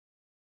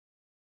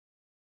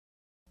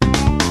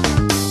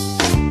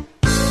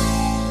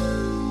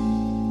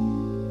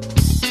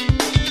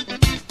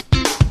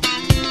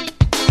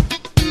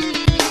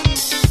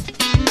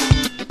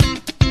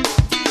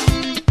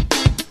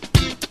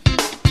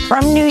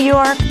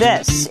York,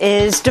 this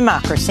is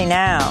Democracy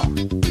Now!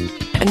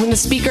 And when the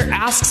Speaker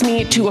asks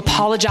me to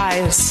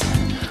apologize,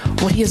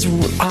 what he is,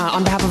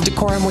 on behalf of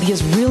decorum, what he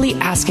is really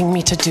asking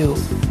me to do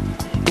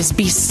is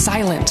be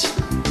silent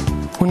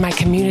when my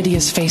community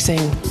is facing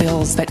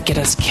bills that get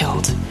us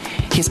killed.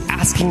 He's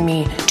asking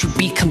me to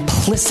be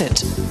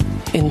complicit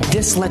in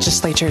this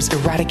legislature's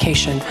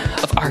eradication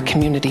of our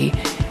community,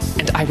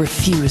 and I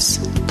refuse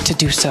to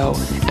do so,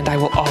 and I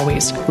will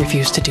always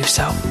refuse to do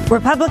so.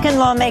 Republican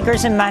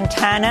lawmakers in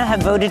Montana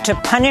have voted to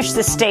punish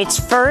the state's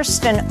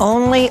first and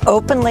only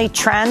openly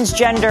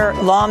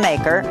transgender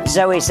lawmaker,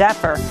 Zoe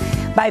Zephyr,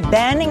 by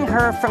banning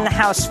her from the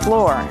House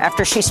floor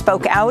after she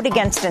spoke out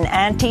against an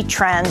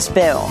anti-trans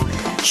bill.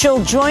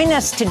 She'll join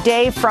us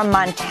today from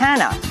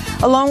Montana,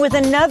 along with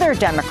another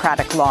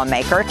Democratic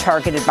lawmaker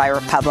targeted by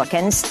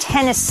Republicans,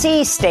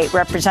 Tennessee State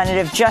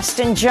Representative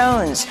Justin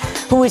Jones,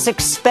 who was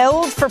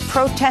expelled for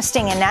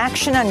protesting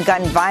inaction on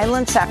gun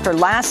violence after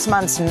last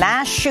month's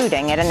mass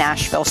shooting at a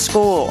Nashville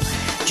school.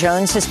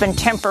 Jones has been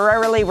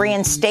temporarily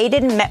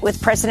reinstated and met with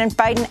President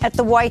Biden at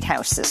the White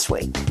House this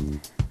week.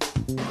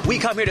 We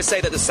come here to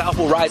say that the South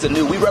will rise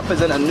anew. We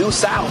represent a new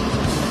South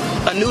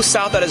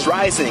that is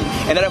rising,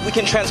 and that if we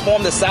can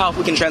transform the South,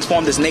 we can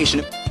transform this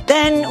nation.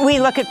 Then we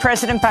look at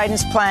President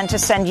Biden's plan to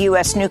send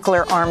U.S.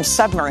 nuclear-armed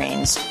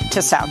submarines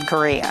to South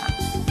Korea.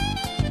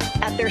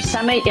 At their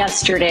summit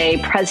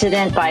yesterday,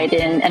 President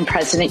Biden and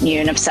President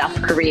Yoon of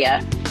South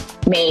Korea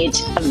made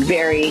a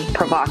very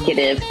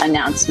provocative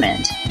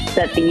announcement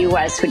that the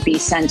U.S. would be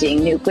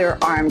sending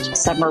nuclear-armed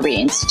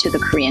submarines to the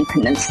Korean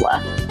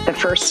Peninsula, the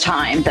first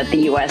time that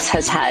the U.S.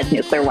 has had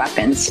nuclear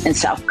weapons in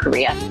South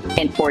Korea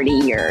in 40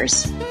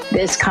 years.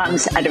 This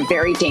comes at a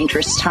very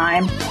dangerous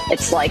time.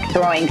 It's like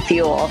throwing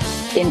fuel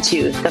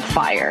into the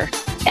fire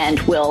and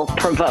will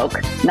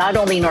provoke not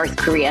only North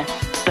Korea,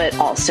 but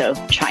also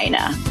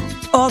China.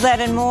 All that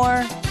and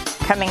more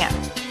coming up.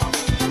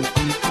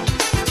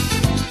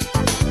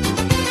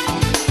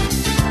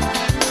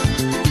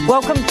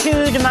 Welcome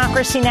to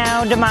Democracy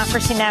Now!,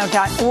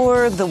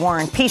 democracynow.org, The War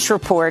and Peace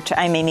Report.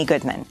 I'm Amy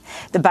Goodman.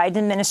 The Biden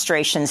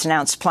administration's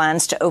announced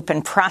plans to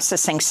open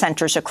processing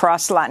centers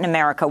across Latin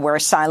America where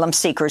asylum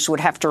seekers would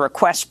have to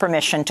request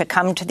permission to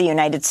come to the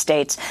United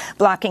States,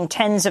 blocking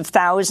tens of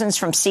thousands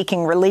from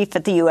seeking relief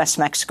at the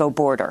U.S.-Mexico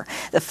border.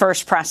 The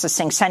first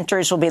processing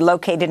centers will be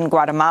located in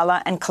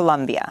Guatemala and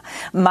Colombia.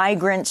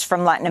 Migrants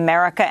from Latin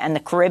America and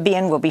the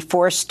Caribbean will be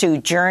forced to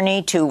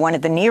journey to one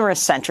of the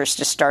nearest centers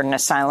to start an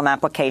asylum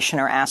application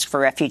or ask for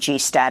refugee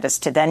status,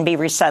 to then be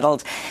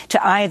resettled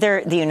to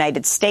either the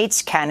United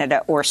States,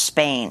 Canada, or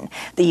Spain.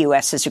 The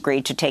U.S. has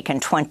agreed to take in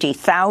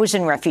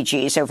 20,000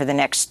 refugees over the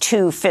next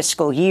 2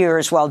 fiscal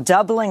years, while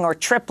doubling or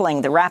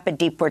tripling the rapid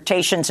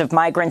deportations of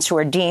migrants who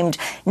are deemed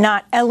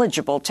not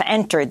eligible to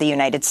enter the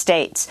United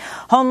States.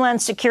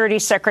 Homeland Security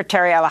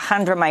Secretary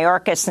Alejandro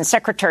Mayorkas and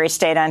Secretary of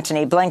State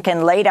Antony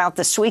Blinken laid out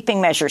the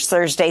sweeping measures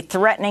Thursday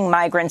threatening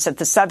migrants at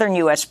the southern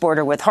U.S.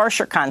 border with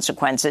harsher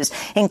consequences,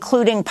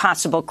 including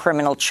possible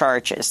criminal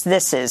charges.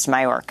 This is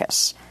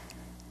Mayorkas.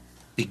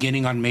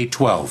 Beginning on May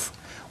 12,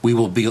 we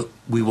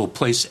will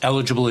place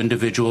eligible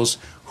individuals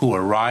who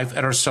arrive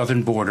at our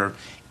southern border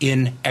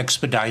in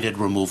expedited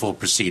removal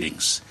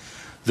proceedings.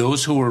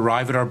 Those who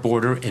arrive at our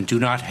border and do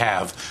not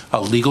have a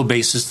legal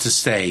basis to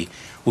stay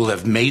will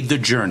have made the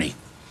journey,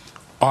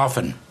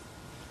 often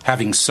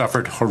having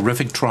suffered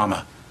horrific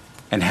trauma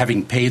and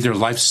having paid their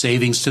life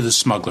savings to the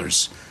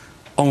smugglers,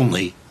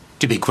 only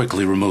to be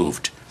quickly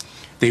removed.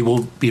 They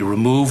will be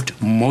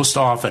removed most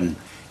often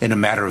in a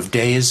matter of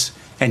days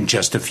and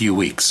just a few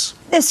weeks.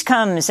 This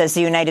comes as the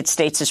United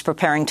States is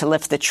preparing to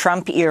lift the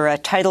Trump-era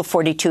Title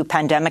 42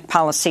 pandemic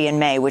policy in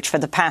May, which for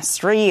the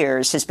past 3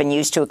 years has been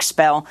used to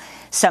expel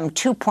some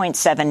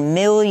 2.7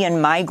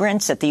 million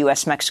migrants at the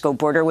U.S.-Mexico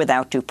border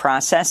without due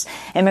process.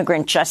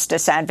 Immigrant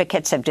justice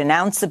advocates have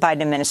denounced the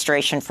Biden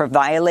administration for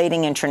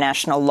violating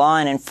international law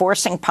and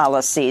enforcing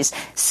policies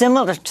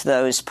similar to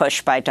those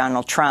pushed by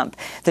Donald Trump.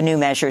 The new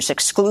measures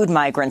exclude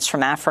migrants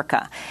from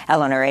Africa.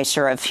 Eleanor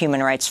Acer of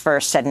Human Rights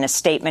First said in a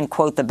statement,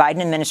 quote, the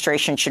Biden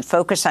administration should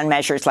focus on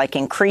measures like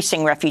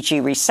increasing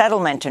refugee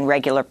resettlement and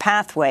regular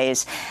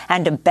pathways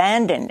and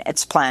abandon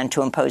its plan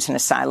to impose an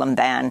asylum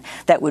ban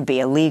that would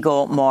be a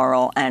legal,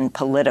 moral, and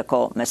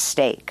political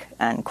mistake,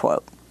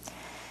 unquote.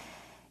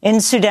 In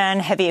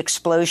Sudan, heavy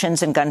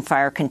explosions and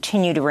gunfire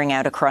continue to ring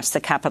out across the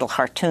capital,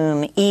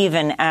 Khartoum,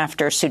 even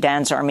after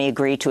Sudan's army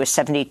agreed to a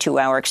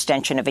 72-hour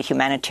extension of a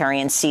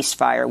humanitarian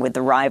ceasefire with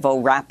the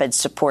rival Rapid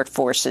Support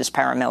Forces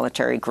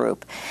paramilitary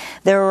group.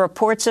 There are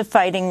reports of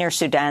fighting near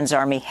Sudan's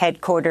army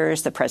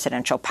headquarters, the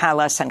presidential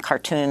palace, and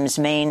Khartoum's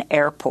main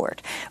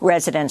airport.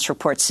 Residents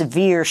report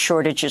severe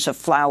shortages of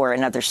flour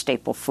and other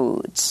staple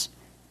foods.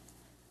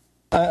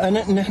 People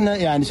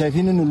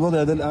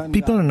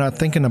are not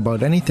thinking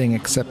about anything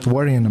except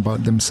worrying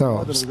about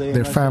themselves,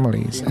 their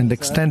families, and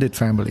extended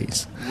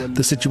families.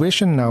 The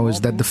situation now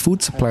is that the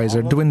food supplies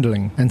are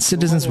dwindling, and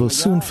citizens will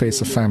soon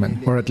face a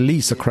famine, or at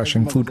least a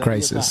crushing food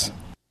crisis.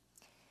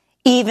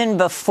 Even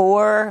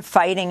before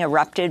fighting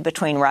erupted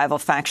between rival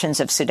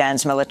factions of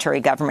Sudan's military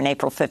government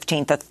April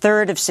 15th, a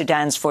third of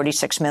Sudan's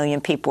 46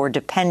 million people were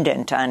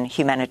dependent on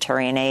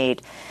humanitarian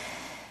aid.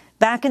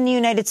 Back in the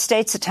United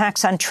States,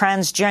 attacks on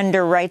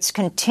transgender rights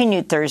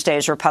continued Thursday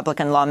as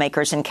Republican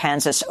lawmakers in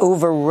Kansas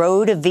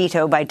overrode a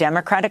veto by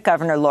Democratic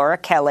Governor Laura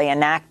Kelly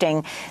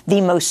enacting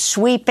the most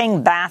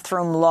sweeping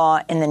bathroom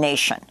law in the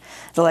nation.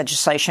 The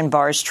legislation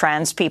bars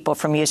trans people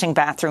from using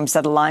bathrooms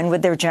that align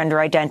with their gender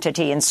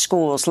identity in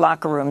schools,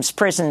 locker rooms,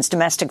 prisons,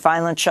 domestic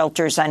violence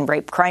shelters, and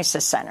rape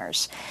crisis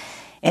centers.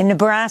 In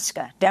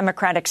Nebraska,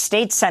 Democratic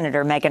State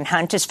Senator Megan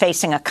Hunt is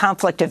facing a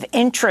conflict of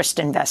interest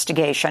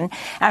investigation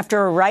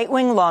after a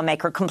right-wing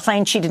lawmaker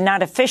complained she did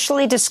not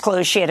officially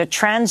disclose she had a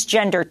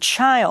transgender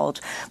child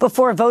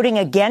before voting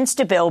against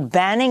a bill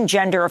banning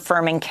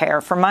gender-affirming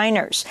care for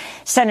minors.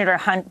 Senator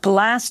Hunt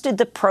blasted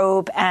the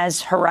probe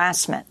as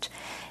harassment.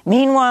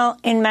 Meanwhile,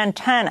 in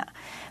Montana,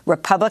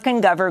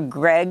 Republican Governor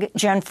Greg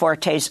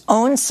Gianforte's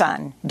own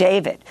son,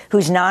 David,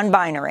 who's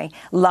non-binary,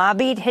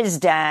 lobbied his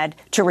dad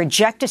to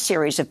reject a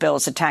series of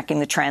bills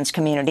attacking the trans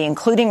community,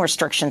 including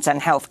restrictions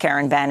on health care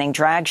and banning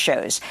drag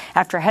shows.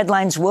 After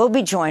Headlines will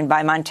be joined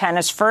by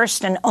Montana's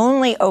first and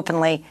only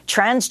openly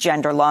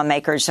transgender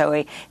lawmaker,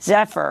 Zoe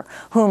Zephyr,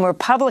 whom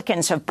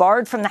Republicans have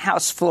barred from the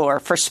House floor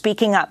for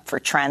speaking up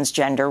for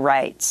transgender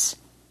rights.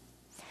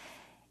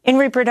 In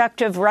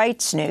reproductive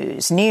rights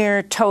news,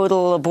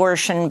 near-total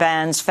abortion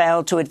bans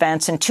failed to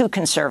advance in two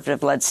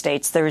conservative-led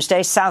states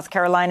Thursday. South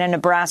Carolina and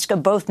Nebraska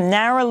both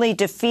narrowly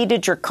defeated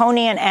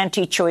draconian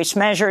anti-choice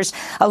measures,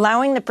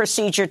 allowing the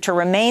procedure to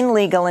remain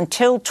legal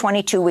until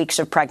 22 weeks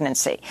of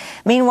pregnancy.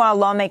 Meanwhile,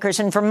 lawmakers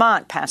in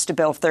Vermont passed a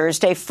bill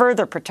Thursday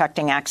further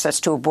protecting access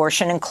to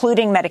abortion,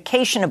 including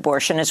medication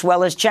abortion, as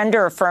well as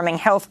gender-affirming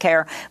health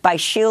care by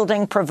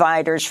shielding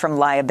providers from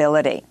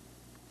liability.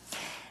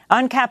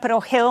 On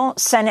Capitol Hill,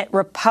 Senate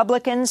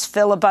Republicans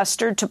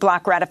filibustered to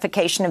block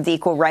ratification of the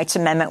Equal Rights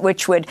Amendment,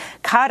 which would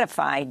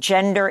codify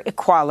gender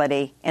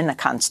equality in the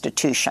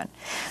Constitution.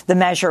 The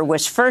measure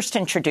was first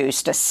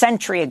introduced a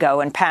century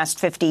ago and passed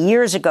 50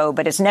 years ago,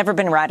 but has never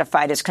been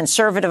ratified as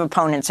conservative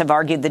opponents have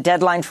argued the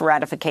deadline for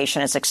ratification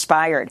has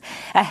expired.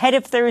 Ahead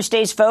of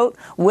Thursday's vote,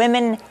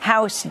 women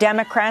House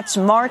Democrats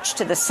marched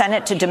to the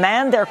Senate to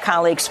demand their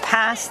colleagues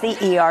pass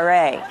the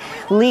ERA.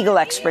 Legal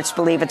experts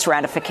believe its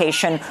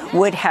ratification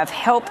would have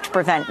helped to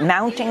prevent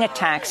mounting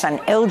attacks on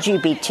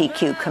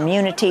LGBTQ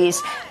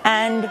communities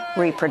and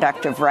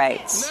reproductive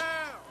rights.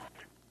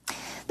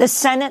 The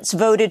Senate's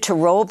voted to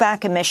roll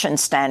back emission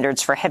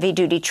standards for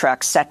heavy-duty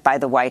trucks set by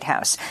the White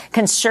House.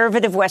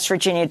 Conservative West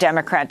Virginia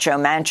Democrat Joe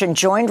Manchin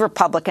joined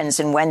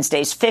Republicans in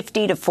Wednesday's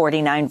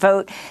 50-49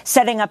 vote,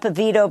 setting up a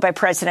veto by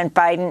President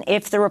Biden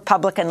if the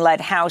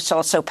Republican-led House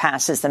also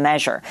passes the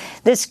measure.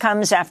 This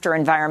comes after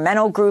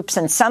environmental groups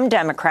and some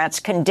Democrats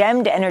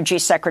condemned Energy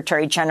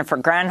Secretary Jennifer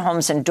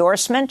Granholm's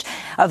endorsement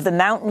of the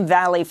Mountain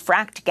Valley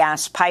fracked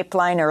gas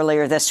pipeline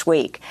earlier this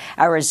week.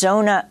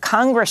 Arizona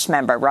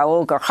Congressmember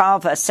Raul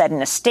Grijalva said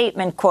in a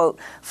statement, quote,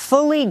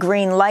 fully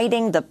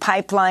green-lighting the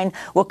pipeline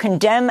will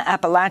condemn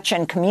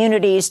Appalachian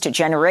communities to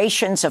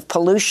generations of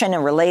pollution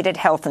and related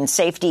health and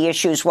safety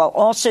issues while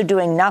also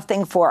doing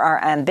nothing for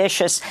our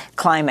ambitious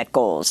climate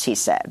goals, he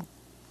said.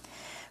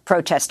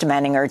 Protests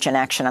demanding urgent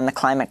action on the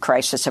climate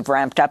crisis have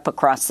ramped up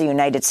across the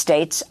United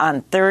States.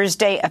 On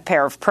Thursday, a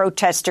pair of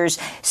protesters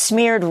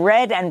smeared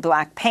red and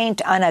black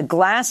paint on a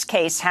glass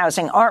case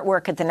housing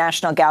artwork at the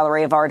National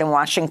Gallery of Art in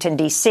Washington,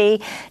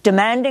 D.C.,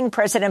 demanding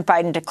President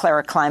Biden declare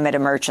a climate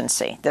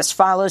emergency. This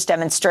follows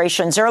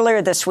demonstrations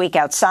earlier this week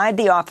outside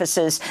the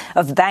offices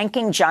of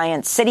banking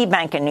giant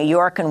Citibank in New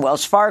York and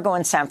Wells Fargo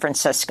in San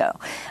Francisco.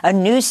 A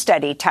new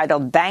study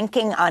titled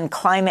Banking on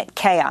Climate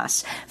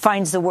Chaos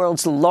finds the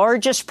world's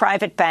largest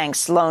private banks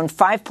loaned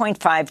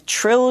 $5.5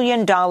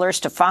 trillion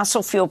to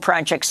fossil fuel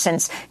projects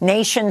since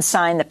nations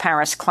signed the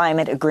Paris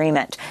Climate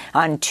Agreement.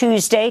 On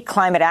Tuesday,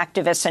 climate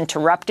activists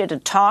interrupted a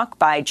talk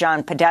by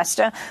John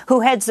Podesta, who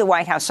heads the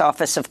White House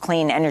Office of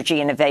Clean Energy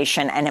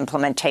Innovation and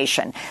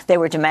Implementation. They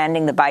were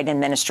demanding the Biden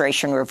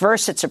administration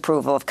reverse its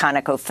approval of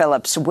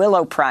ConocoPhillips'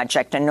 Willow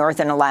project in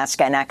northern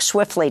Alaska and act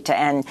swiftly to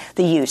end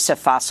the use of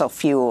fossil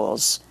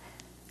fuels.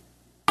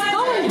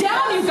 Going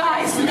down, you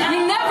guys. We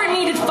never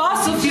needed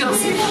fossil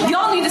fuels.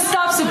 Y'all need to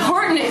stop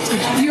supporting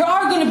it. You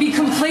are going to be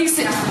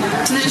complacent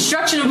to the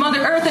destruction of Mother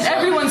Earth and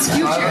everyone's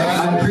future.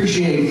 I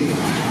appreciate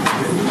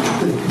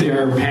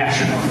their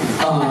passion.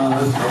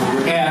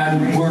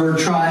 And we're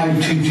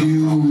trying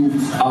to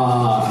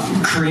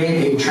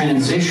create a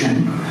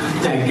transition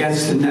that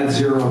gets to net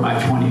zero by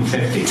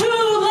 2050. Too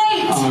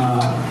late!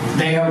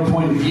 They have a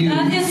point of view.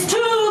 That is too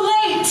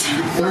late!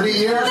 30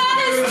 years? That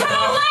is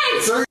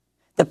too late!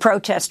 The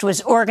protest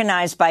was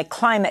organized by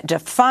Climate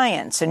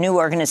Defiance, a new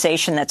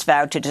organization that's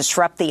vowed to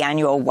disrupt the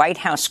annual White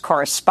House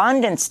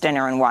Correspondents'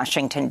 Dinner in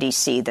Washington,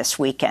 D.C. this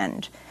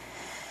weekend.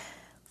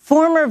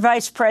 Former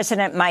Vice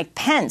President Mike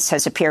Pence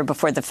has appeared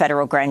before the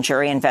federal grand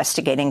jury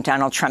investigating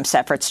Donald Trump's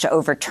efforts to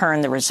overturn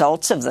the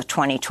results of the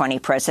 2020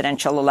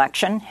 presidential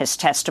election. His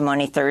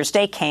testimony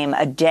Thursday came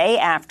a day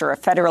after a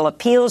federal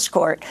appeals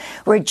court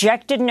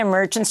rejected an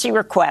emergency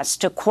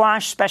request to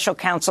quash special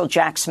counsel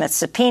Jack Smith's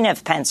subpoena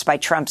of Pence by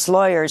Trump's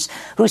lawyers,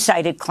 who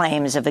cited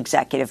claims of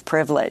executive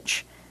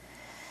privilege.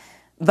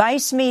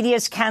 Vice Media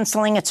is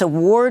canceling its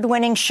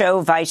award-winning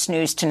show Vice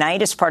News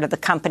Tonight as part of the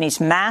company's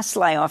mass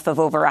layoff of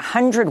over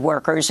 100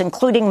 workers,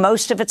 including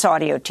most of its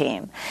audio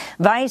team.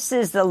 Vice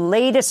is the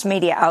latest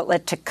media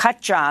outlet to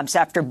cut jobs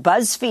after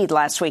BuzzFeed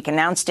last week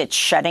announced it's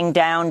shutting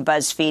down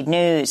BuzzFeed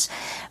News.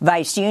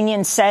 Vice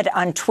Union said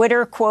on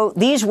Twitter, quote,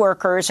 "These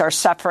workers are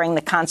suffering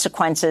the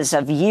consequences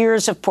of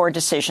years of poor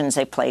decisions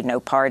they played no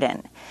part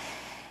in."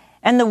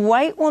 And the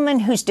white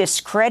woman whose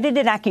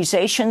discredited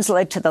accusations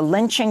led to the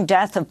lynching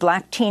death of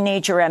black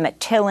teenager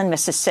Emmett Till in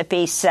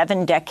Mississippi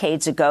 7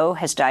 decades ago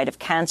has died of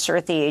cancer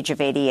at the age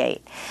of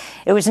 88.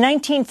 It was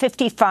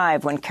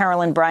 1955 when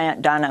Carolyn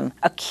Bryant Dunham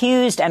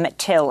accused Emmett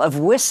Till of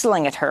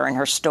whistling at her in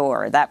her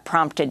store. That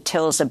prompted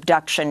Till's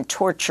abduction,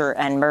 torture,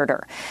 and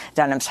murder.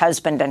 Dunham's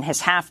husband and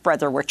his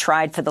half-brother were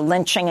tried for the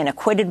lynching and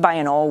acquitted by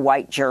an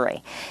all-white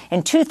jury.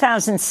 In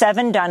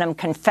 2007, Dunham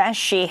confessed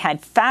she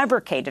had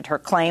fabricated her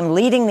claim,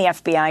 leading the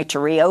FBI to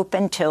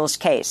reopen Till's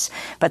case.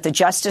 But the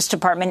Justice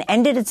Department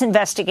ended its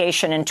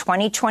investigation in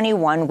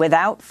 2021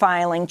 without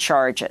filing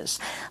charges.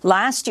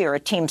 Last year, a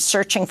team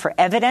searching for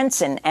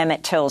evidence in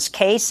Emmett Till's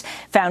case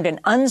found an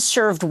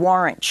unserved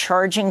warrant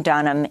charging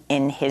Dunham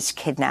in his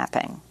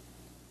kidnapping.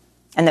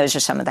 And those are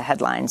some of the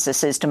headlines.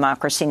 This is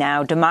Democracy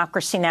Now!,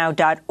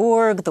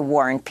 democracynow.org, the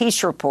War and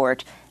Peace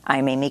Report.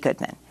 I'm Amy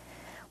Goodman.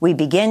 We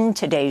begin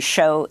today's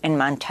show in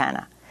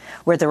Montana,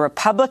 where the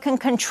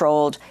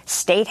Republican-controlled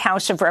State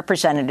House of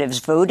Representatives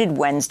voted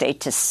Wednesday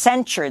to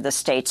censure the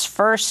state's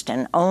first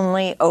and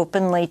only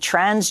openly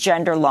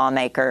transgender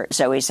lawmaker,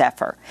 Zooey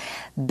Zephyr,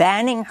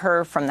 banning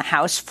her from the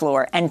House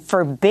floor and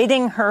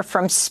forbidding her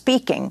from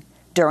speaking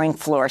during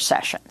floor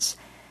sessions.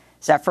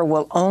 Zephyr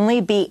will only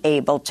be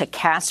able to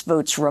cast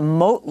votes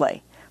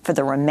remotely for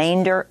the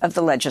remainder of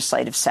the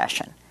legislative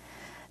session.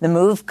 The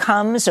move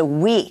comes a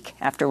week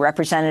after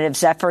Representative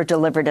Zephyr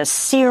delivered a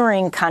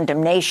searing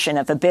condemnation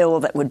of a bill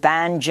that would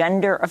ban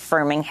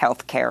gender-affirming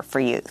health care for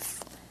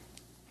youth.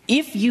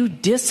 If you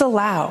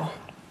disallow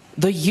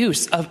the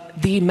use of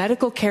the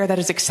medical care that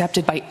is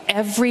accepted by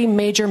every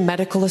major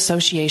medical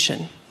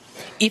association,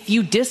 if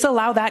you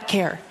disallow that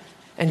care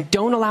and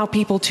don't allow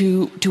people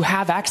to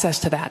have access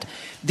to that,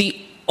 the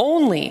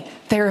only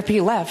therapy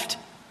left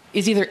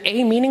is either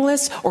A,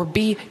 meaningless, or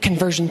B,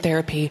 conversion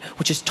therapy,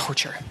 which is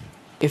torture.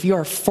 If you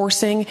are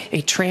forcing a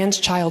trans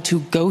child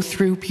to go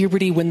through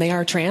puberty when they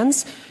are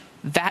trans,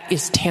 that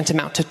is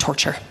tantamount to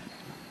torture.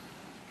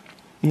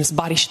 And this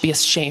body should be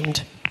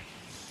ashamed.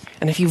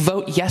 And if you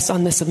vote yes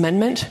on this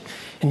amendment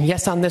and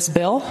yes on this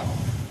bill,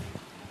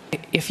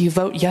 if you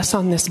vote yes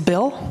on this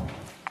bill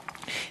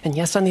and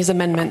yes on these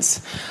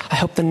amendments, I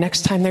hope the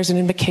next time there's an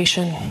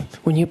invocation,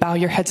 when you bow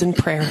your heads in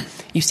prayer,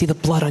 you see the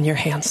blood on your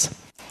hands.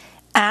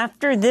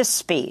 After this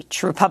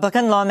speech,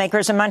 Republican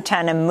lawmakers in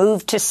Montana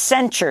moved to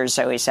censure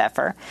Zooey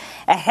Zephyr.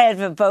 Ahead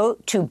of a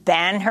vote to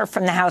ban her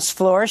from the House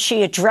floor,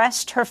 she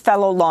addressed her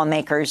fellow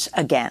lawmakers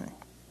again.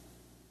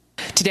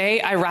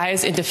 Today, I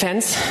rise in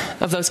defense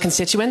of those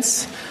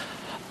constituents,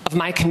 of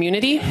my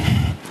community,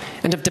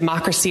 and of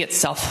democracy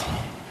itself.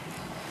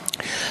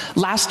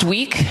 Last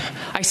week,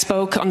 I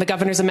spoke on the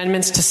governor's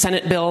amendments to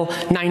Senate Bill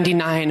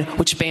 99,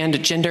 which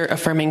banned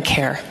gender-affirming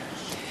care.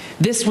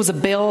 This was a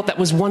bill that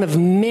was one of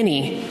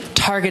many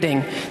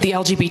targeting the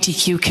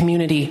LGBTQ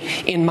community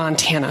in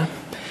Montana.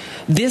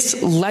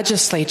 This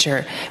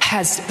legislature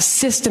has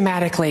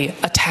systematically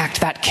attacked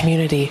that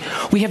community.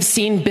 We have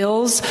seen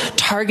bills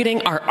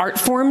targeting our art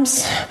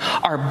forms,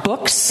 our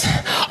books,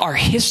 our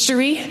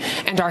history,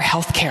 and our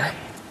health care.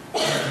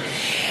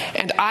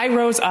 And I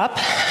rose up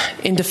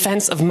in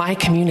defense of my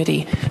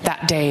community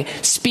that day,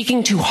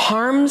 speaking to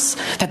harms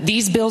that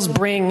these bills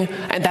bring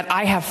and that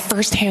I have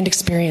firsthand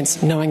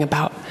experience knowing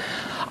about.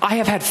 I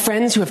have had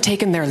friends who have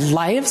taken their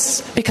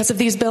lives because of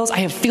these bills. I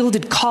have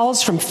fielded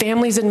calls from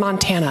families in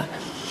Montana,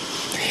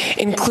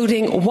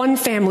 including one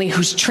family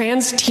whose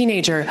trans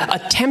teenager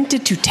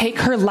attempted to take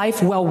her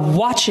life while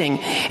watching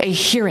a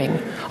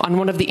hearing on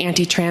one of the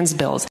anti-trans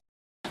bills.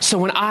 So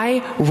when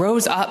I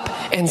rose up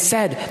and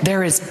said,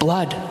 "There is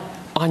blood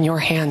on your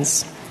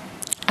hands,"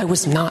 I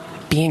was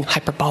not being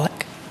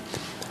hyperbolic.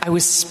 I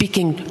was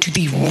speaking to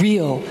the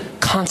real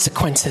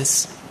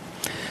consequences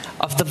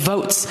of the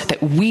votes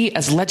that we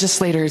as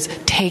legislators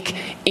take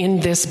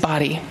in this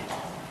body.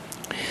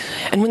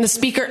 And when the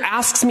Speaker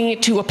asks me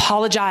to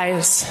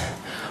apologize,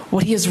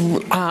 what he is,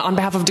 on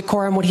behalf of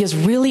decorum, what he is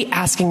really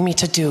asking me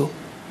to do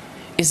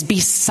is be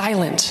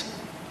silent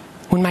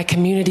when my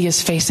community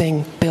is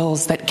facing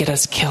bills that get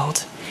us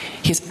killed.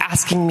 He is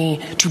asking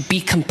me to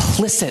be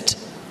complicit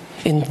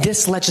in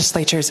this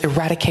legislature's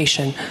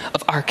eradication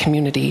of our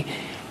community,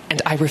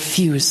 and I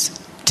refuse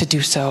to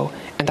do so,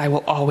 and I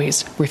will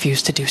always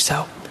refuse to do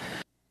so.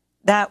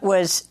 That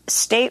was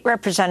State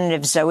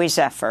Representative Zooey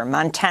Zephyr,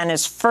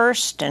 Montana's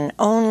first and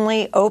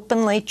only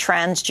openly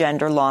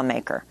transgender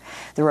lawmaker.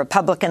 The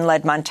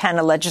Republican-led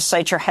Montana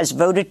legislature has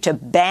voted to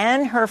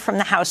ban her from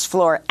the House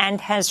floor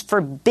and has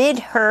forbid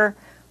her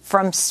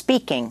from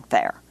speaking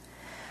there.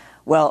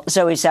 Well,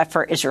 Zooey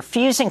Zephyr is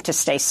refusing to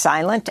stay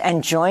silent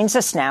and joins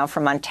us now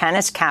from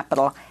Montana's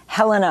capital,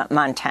 Helena,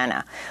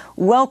 Montana.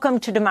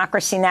 Welcome to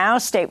Democracy Now!,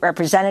 State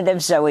Representative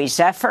Zooey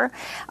Zephyr.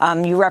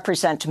 You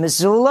represent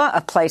Missoula, a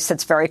place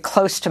that's very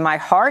close to my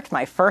heart.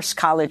 My first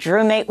college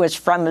roommate was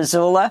from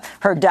Missoula.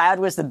 Her dad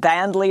was the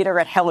band leader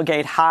at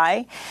Hellgate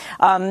High.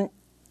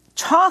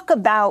 Talk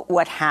about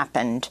what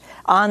happened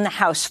on the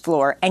House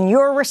floor and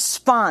your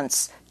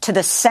response to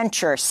the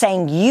censure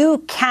saying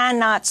you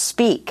cannot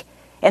speak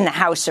in the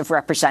House of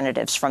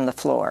Representatives from the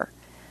floor.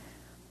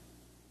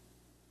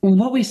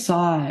 What we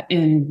saw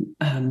in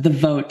the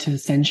vote to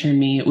censure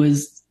me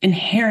was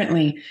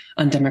inherently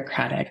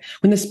undemocratic.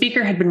 When the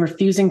Speaker had been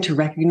refusing to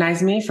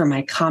recognize me for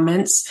my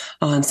comments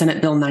on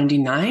Senate Bill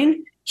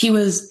 99, he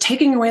was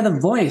taking away the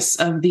voice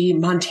of the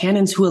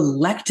Montanans who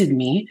elected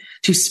me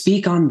to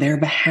speak on their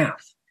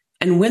behalf.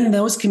 And when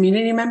those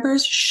community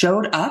members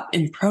showed up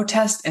in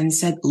protest and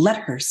said, let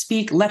her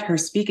speak, and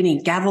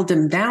he gavelled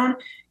them down,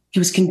 he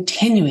was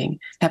continuing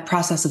that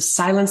process of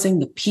silencing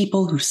the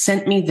people who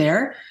sent me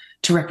there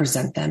to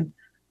represent them.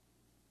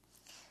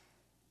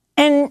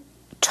 And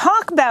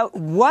talk about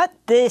what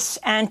this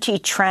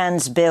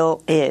anti-trans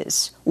bill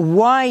is,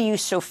 why you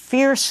so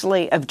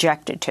fiercely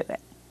objected to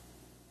it.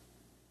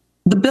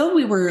 The bill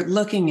we were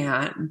looking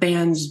at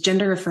bans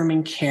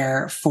gender-affirming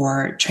care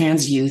for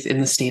trans youth in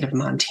the state of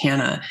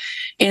Montana.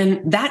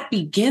 And that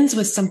begins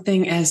with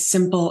something as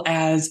simple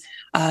as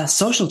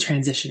social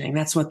transitioning.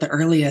 That's what the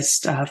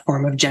earliest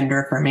form of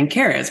gender-affirming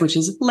care is, which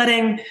is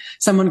letting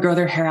someone grow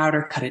their hair out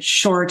or cut it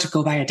short,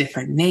 go by a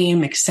different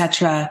name,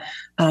 etc.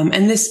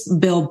 And this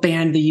bill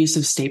banned the use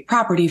of state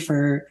property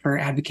for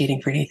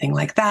advocating for anything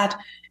like that.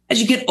 As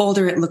you get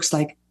older, it looks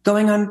like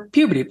going on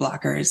puberty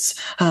blockers.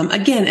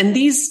 Again, and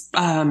this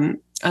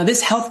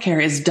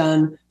healthcare is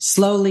done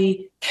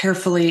slowly,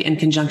 carefully, in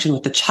conjunction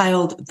with the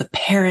child, the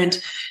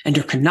parent,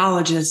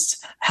 endocrinologists,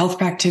 health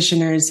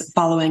practitioners,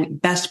 following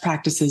best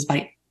practices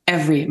by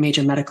every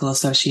major medical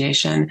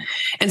association.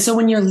 And so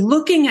when you're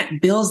looking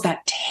at bills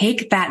that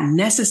take that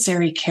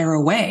necessary care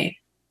away,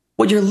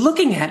 what you're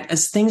looking at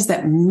is things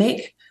that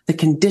make the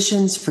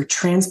conditions for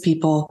trans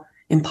people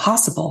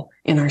impossible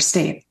in our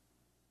state.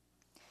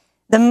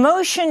 The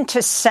motion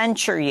to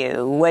censure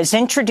you was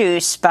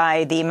introduced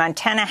by the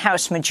Montana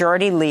House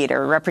Majority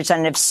Leader,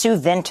 Representative Sue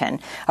Vinton,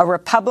 a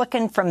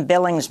Republican from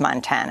Billings,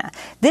 Montana.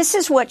 This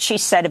is what she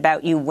said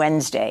about you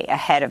Wednesday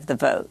ahead of the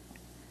vote.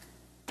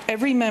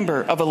 Every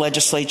member of a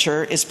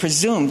legislature is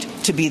presumed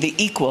to be the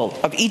equal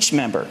of each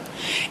member,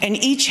 and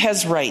each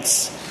has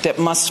rights that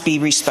must be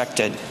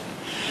respected.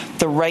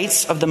 The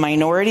rights of the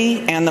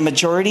minority and the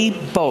majority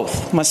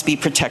both must be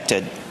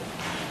protected.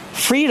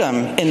 Freedom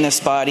in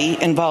this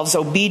body involves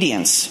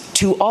obedience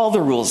to all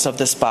the rules of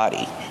this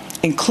body,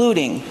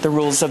 including the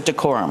rules of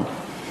decorum.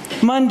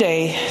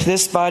 Monday,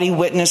 this body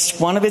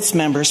witnessed one of its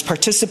members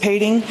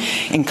participating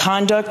in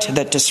conduct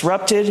that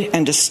disrupted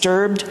and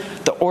disturbed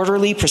the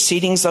orderly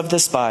proceedings of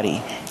this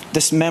body.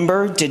 This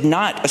member did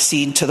not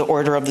accede to the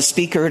order of the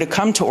Speaker to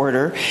come to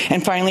order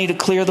and finally to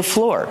clear the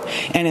floor,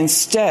 and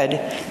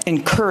instead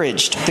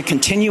encouraged the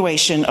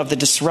continuation of the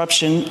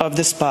disruption of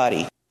this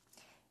body.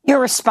 Your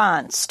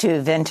response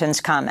to Vinton's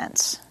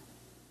comments.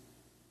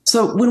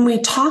 So when we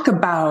talk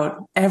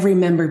about every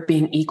member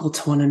being equal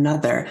to one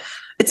another,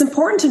 it's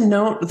important to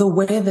note the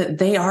way that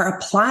they are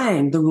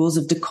applying the rules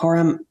of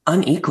decorum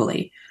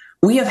unequally.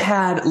 We have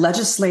had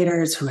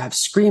legislators who have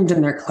screamed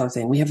in their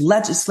clothing. We have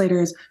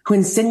legislators who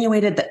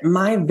insinuated that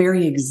my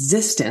very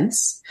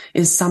existence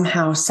is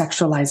somehow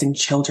sexualizing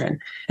children.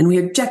 And we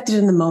objected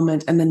in the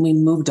moment, and then we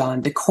moved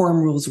on. Decorum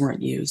rules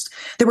weren't used.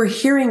 There were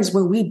hearings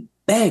where we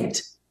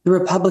begged the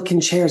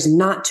Republican chairs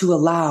not to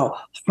allow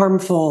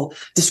harmful,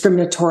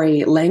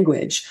 discriminatory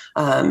language.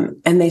 And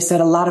they said,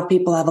 a lot of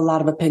people have a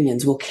lot of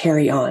opinions. We'll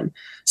carry on.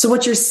 So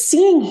what you're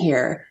seeing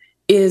here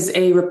is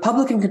a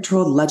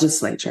Republican-controlled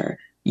legislature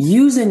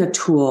using a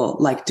tool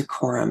like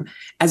decorum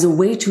as a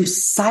way to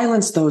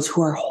silence those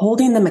who are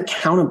holding them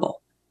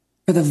accountable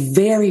for the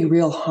very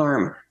real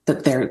harm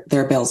that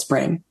their bills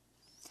bring.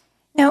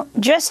 Now,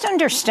 just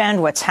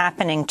understand what's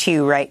happening to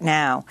you right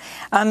now.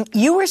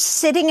 You were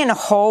sitting in a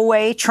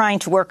hallway trying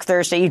to work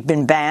Thursday. You'd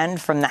been banned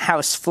from the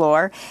House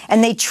floor,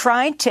 and they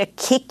tried to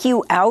kick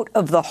you out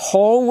of the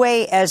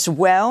hallway as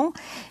well.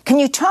 Can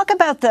you talk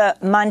about the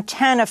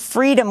Montana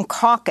Freedom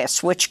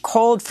Caucus, which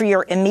called for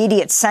your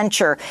immediate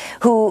censure,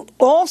 who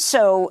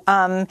also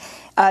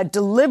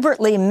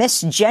deliberately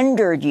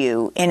misgendered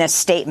you in a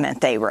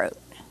statement they wrote?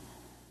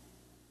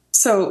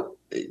 So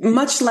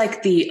much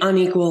like the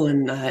unequal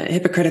and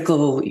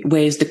hypocritical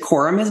ways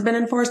decorum has been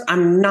enforced,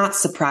 I'm not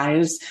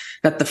surprised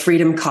that the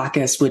Freedom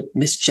Caucus would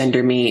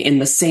misgender me in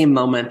the same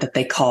moment that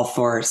they call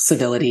for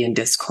civility and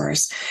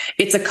discourse.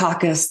 It's a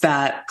caucus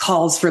that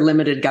calls for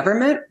limited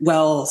government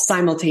while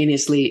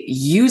simultaneously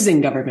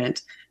using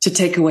government to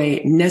take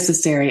away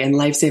necessary and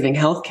life-saving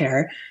health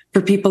care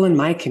for people in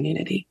my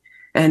community.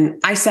 And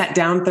I sat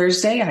down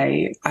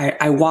Thursday.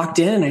 I walked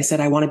in and I said,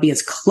 I want to be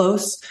as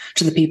close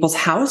to the people's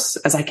house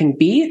as I can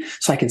be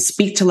so I can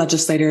speak to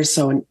legislators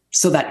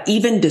so that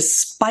even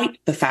despite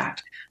the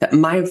fact that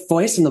my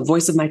voice and the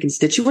voice of my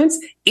constituents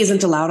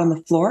isn't allowed on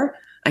the floor,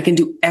 I can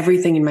do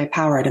everything in my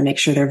power to make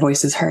sure their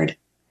voice is heard.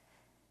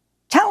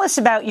 Tell us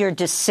about your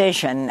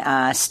decision,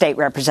 State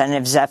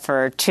Representative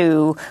Zephyr,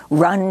 to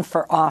run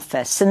for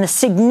office and the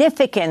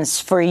significance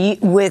for you,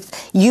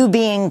 with you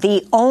being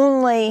the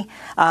only,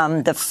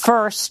 the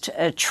first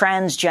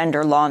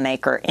transgender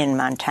lawmaker in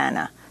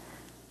Montana.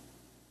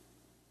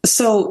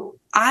 So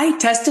I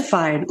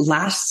testified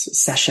last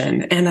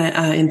session and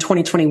in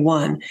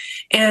 2021,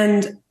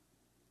 and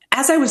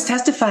as I was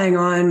testifying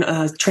on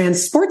a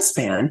trans sports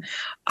ban,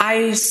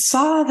 I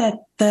saw that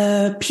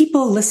the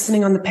people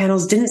listening on the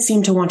panels didn't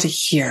seem to want to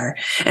hear.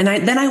 And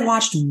then I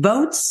watched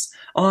votes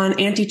on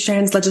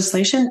anti-trans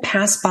legislation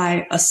pass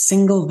by a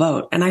single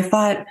vote. And I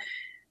thought,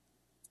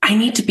 I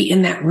need to be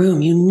in that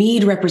room. You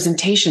need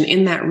representation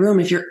in that room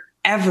if you're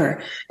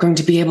ever going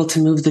to be able to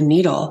move the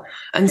needle.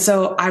 And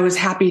so I was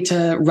happy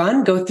to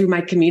go through my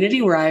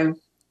community where I've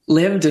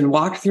lived and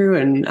walked through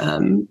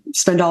and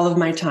spend all of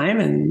my time.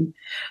 And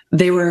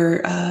they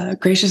were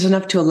gracious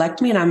enough to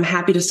elect me. And I'm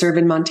happy to serve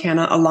in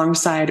Montana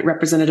alongside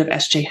Representative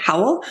S.J.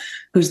 Howell,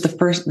 who's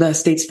the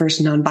state's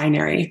first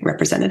non-binary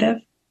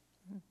representative.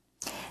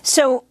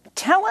 So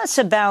tell us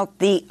about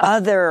the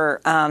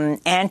other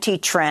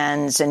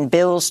anti-trans and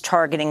bills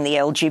targeting the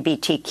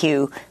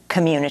LGBTQ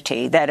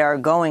community that are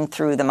going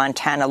through the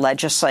Montana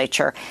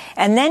legislature,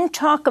 and then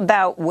talk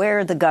about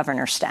where the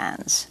governor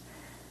stands.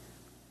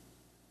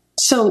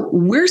 So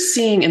we're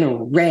seeing an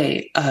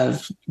array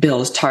of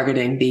bills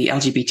targeting the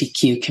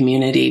LGBTQ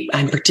community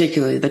and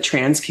particularly the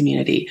trans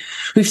community.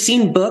 We've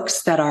seen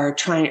bills that are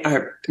trying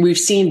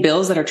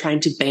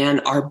to ban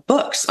our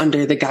books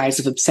under the guise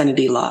of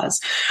obscenity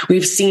laws.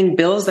 We've seen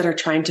bills that are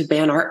trying to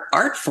ban our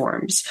art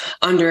forms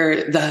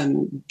under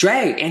the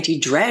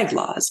anti-drag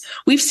laws.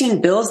 We've seen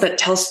bills that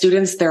tell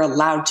students they're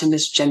allowed to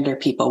misgender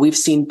people. We've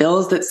seen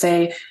bills that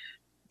say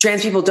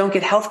trans people don't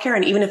get health care,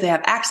 and even if they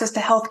have access to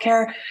health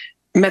care,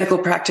 medical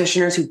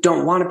practitioners who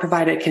don't want to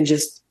provide it can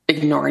just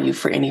ignore you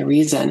for any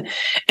reason.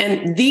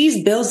 And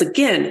these bills,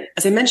 again,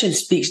 as I mentioned,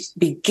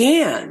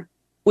 began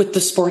with the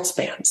sports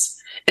bans.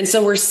 And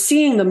so we're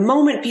seeing the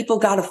moment people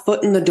got a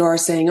foot in the door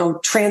saying, oh,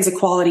 trans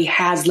equality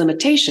has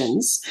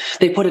limitations,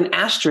 they put an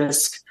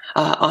asterisk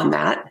on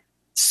that.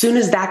 Soon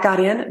as that got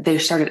in, they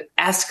started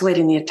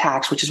escalating the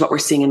attacks, which is what we're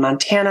seeing in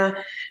Montana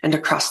and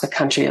across the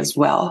country as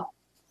well.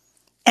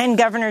 And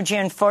Governor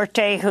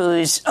Gianforte,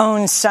 whose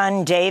own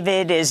son,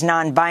 David, is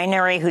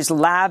non-binary, who's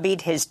lobbied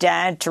his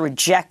dad to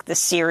reject the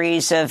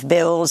series of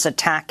bills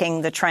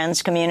attacking the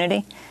trans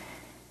community?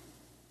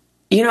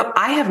 You know,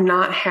 I have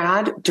not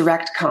had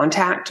direct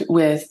contact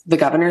with the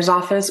governor's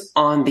office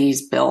on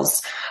these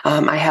bills.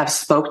 I have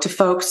spoke to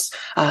folks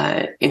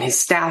in his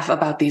staff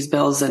about these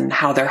bills and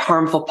how they're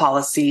harmful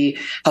policy,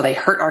 how they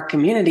hurt our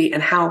community,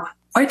 and how,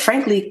 quite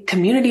frankly,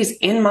 communities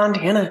in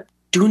Montana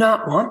do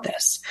not want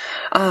this.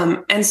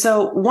 And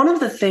so one of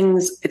the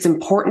things it's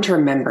important to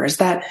remember is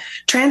that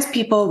trans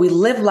people, we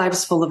live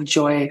lives full of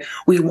joy.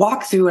 We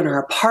walk through and are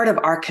a part of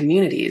our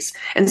communities.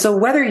 And so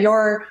whether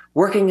you're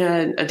working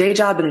a day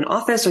job in an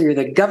office or you're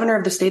the governor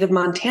of the state of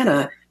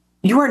Montana,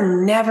 you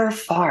are never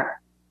far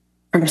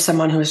from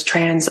someone who is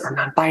trans or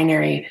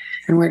non-binary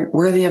and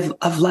worthy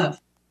of love.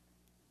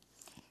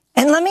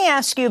 And let me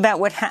ask you about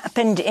what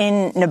happened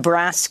in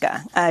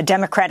Nebraska.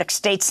 Democratic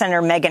State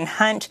Senator Megan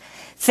Hunt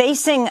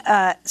facing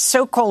a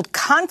so-called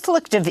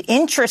conflict of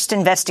interest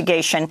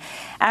investigation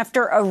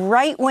after a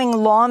right-wing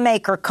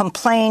lawmaker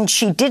complained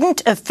she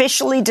didn't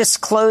officially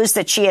disclose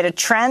that she had a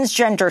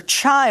transgender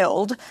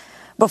child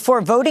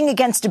before voting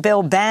against a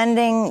bill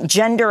banning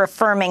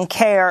gender-affirming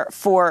care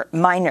for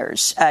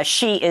minors.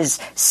 She is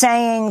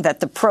saying that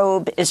the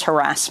probe is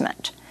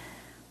harassment.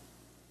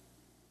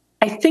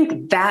 I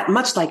think that,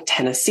 much like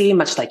Tennessee,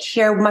 much like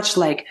here, much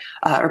like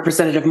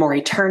Representative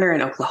Mauree Turner in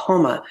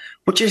Oklahoma,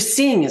 what you're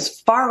seeing is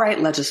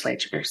far-right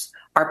legislatures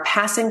are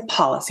passing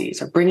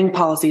policies or bringing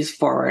policies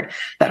forward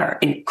that are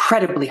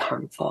incredibly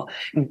harmful,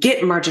 get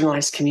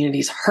marginalized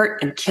communities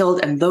hurt and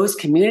killed, and those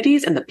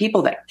communities and the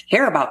people that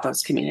care about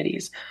those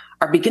communities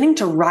are beginning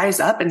to rise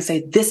up and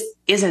say, this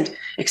isn't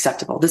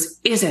acceptable. This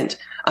isn't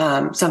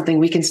something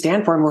we can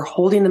stand for, and we're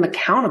holding them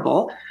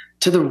accountable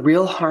to the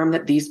real harm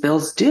that these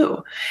bills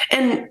do.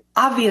 And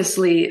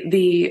obviously,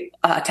 the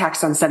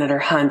attacks on Senator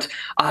Hunt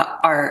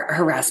are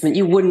harassment.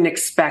 You wouldn't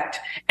expect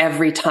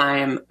every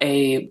time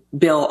a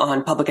bill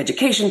on public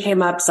education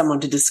came up, someone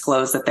to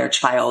disclose that their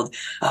child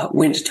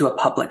went to a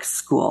public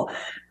school.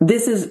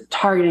 This is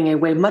targeting a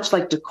way, much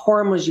like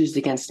decorum was used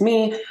against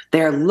me.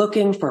 They're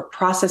looking for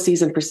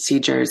processes and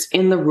procedures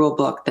in the rule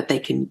book that they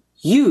can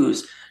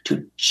use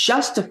to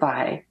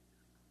justify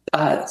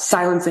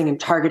silencing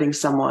and targeting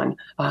someone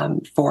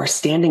for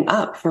standing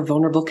up for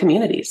vulnerable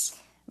communities.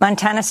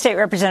 Montana State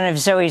Representative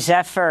Zooey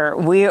Zephyr,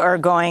 we are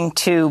going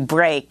to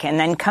break and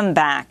then come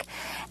back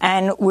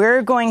And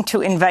we're going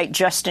to invite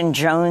Justin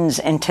Jones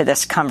into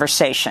this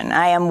conversation.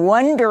 I am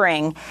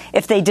wondering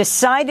if they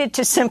decided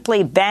to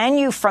simply ban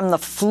you from the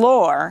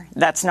floor,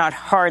 that's not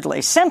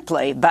hardly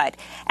simply,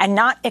 and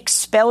not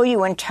expel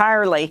you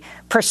entirely,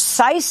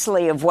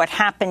 precisely of what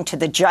happened to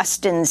the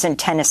Justins in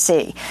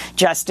Tennessee,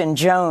 Justin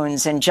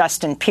Jones and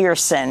Justin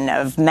Pearson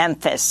of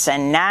Memphis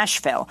and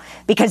Nashville,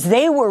 because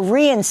they were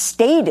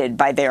reinstated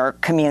by their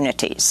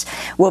communities.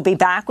 We'll be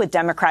back with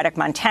Democratic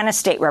Montana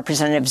State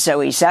Representative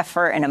Zoe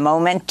Zephyr in a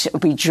moment.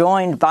 We'll be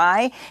joined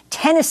by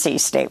Tennessee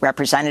State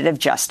Representative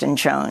Justin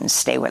Jones.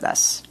 Stay with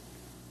us.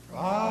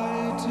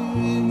 Try to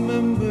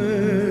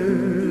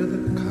remember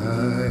the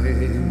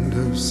kind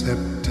of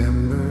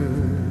September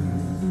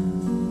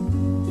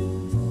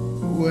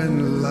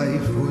when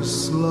life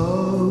was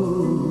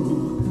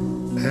slow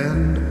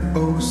and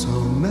oh so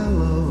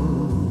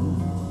mellow.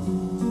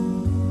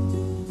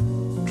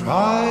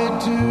 Try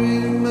to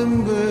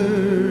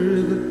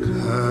remember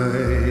the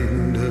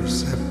kind of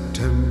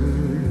September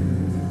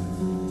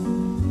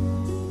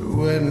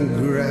when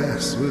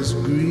grass was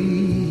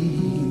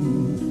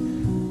green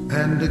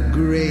and the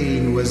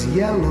grain was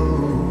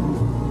yellow.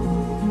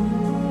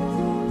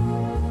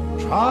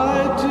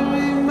 Try to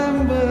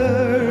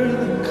remember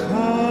the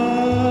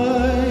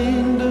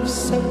kind of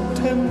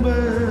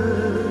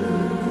September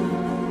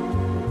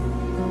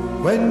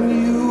when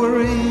you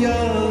were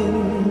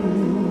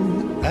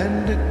young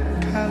and a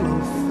callow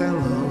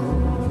fellow.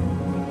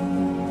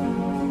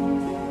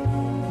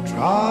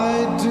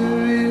 Try to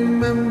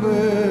remember.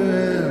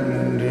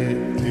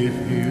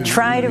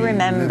 Try to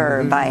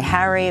Remember by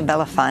Harry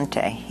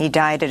Belafonte. He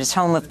died at his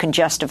home of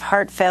congestive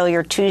heart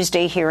failure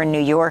Tuesday here in New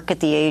York at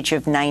the age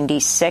of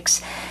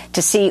 96.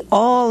 To see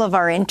all of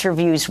our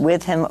interviews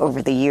with him over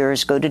the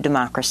years, go to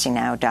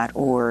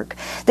democracynow.org.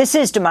 This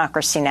is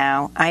Democracy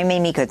Now! I'm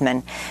Amy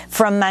Goodman.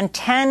 From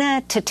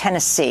Montana to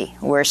Tennessee,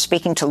 we're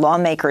speaking to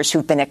lawmakers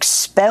who've been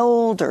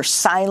expelled or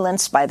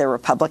silenced by their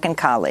Republican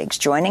colleagues.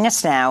 Joining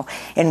us now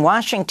in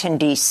Washington,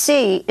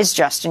 D.C. is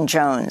Justin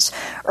Jones.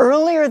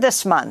 Earlier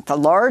this month, a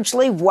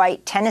largely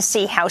white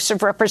Tennessee House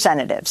of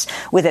Representatives,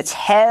 with its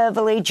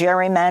heavily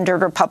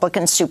gerrymandered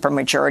Republican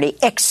supermajority,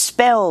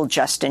 expelled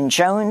Justin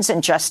Jones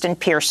and Justin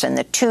Pearson,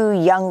 the two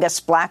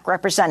youngest black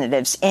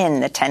representatives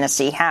in the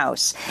Tennessee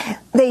House.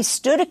 They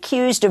stood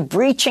accused of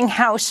breaching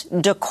House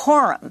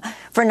decorum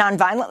for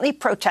nonviolently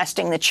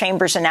protesting the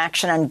chamber's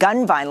inaction on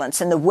gun violence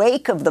in the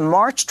wake of the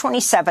March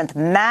 27th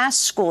mass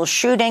school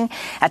shooting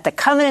at the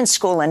Covenant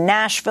School in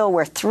Nashville,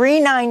 where 3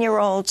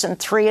 9-year-olds and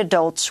 3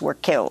 adults were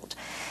killed.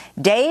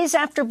 Days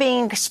after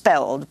being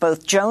expelled,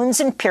 both Jones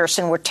and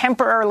Pearson were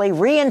temporarily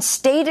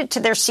reinstated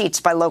to their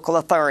seats by local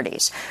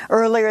authorities.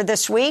 Earlier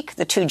this week,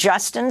 the two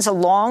Justins,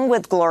 along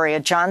with Gloria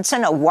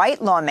Johnson, a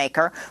white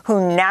lawmaker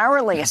who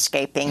narrowly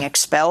escaped being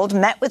expelled,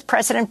 met with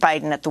President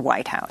Biden at the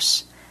White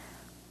House.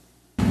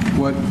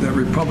 What the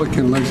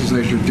Republican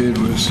legislature did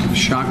was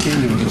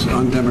shocking, it was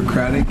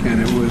undemocratic,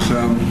 and it was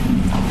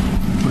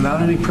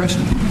without any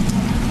precedent.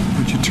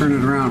 But you turn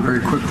it around very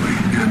quickly.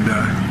 And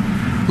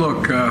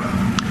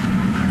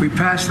we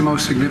passed the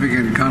most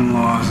significant gun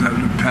laws that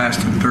have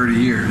passed in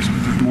 30 years, but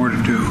there's more to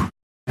do.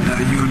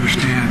 You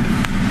understand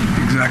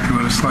exactly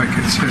what it's like.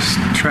 It's just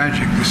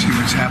tragic to see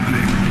what's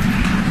happening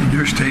in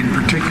your state in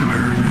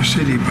particular, in your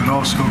city, but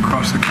also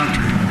across the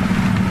country.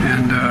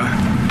 And,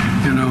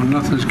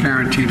 nothing's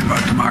guaranteed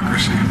about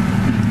democracy.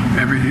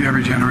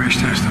 Every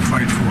generation has to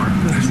fight for it,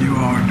 and you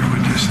all are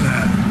doing just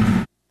that.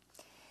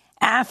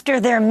 After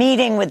their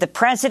meeting with the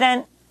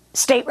president,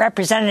 State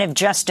Representative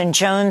Justin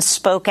Jones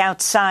spoke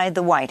outside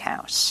the White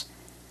House.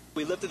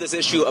 We lifted this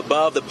issue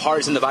above the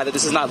partisan divide, that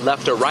this is not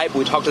left or right, but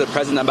we talked to the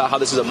president about how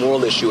this is a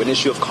moral issue, an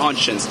issue of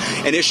conscience,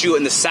 an issue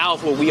in the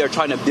South where we are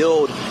trying to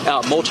build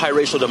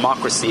multiracial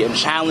democracy and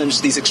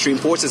challenge these extreme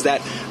forces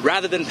that,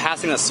 rather than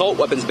passing an assault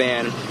weapons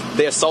ban,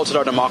 they assaulted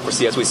our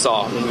democracy, as we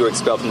saw when we were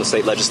expelled from the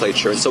state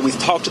legislature. And so we've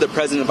talked to the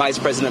president and vice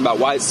president about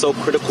why it's so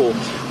critical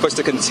for us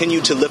to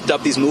continue to lift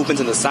up these movements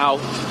in the South,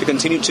 to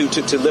continue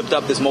to lift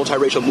up this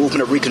multiracial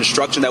movement of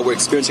reconstruction that we're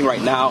experiencing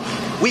right now.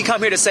 We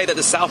come here to say that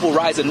the South will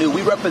rise anew.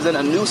 We represent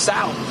a new South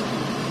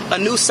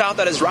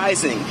that is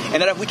rising,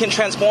 and that if we can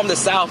transform the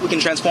South, we can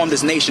transform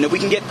this nation. If we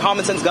can get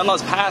common sense gun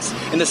laws passed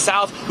in the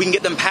South, we can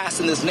get them passed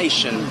in this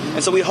nation.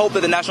 And so we hope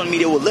that the national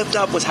media will lift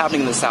up what's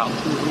happening in the South,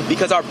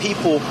 because our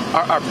people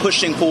are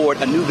pushing forward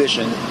a new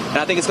vision. And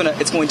I think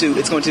it's going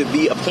to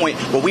be a point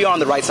where we are on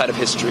the right side of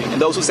history,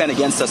 and those who stand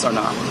against us are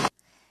not.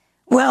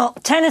 Well,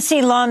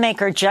 Tennessee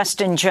lawmaker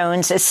Justin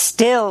Jones is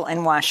still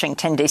in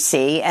Washington,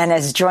 D.C., and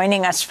is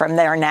joining us from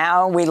there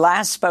now. We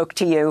last spoke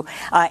to you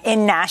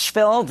in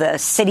Nashville, the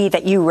city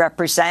that you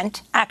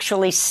represent,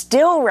 actually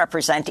still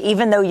represent,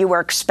 even though you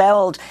were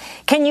expelled.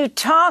 Can you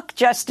talk,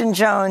 Justin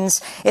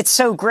Jones, it's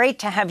so great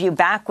to have you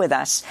back with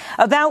us,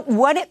 about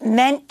what it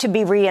meant to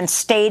be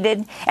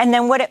reinstated, and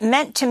then what it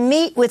meant to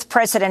meet with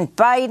President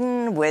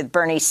Biden, with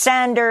Bernie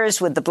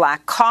Sanders, with the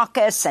Black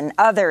Caucus and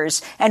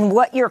others, and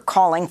what you're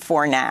calling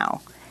for now?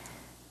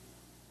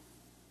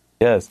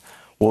 Yes.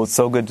 Well, it's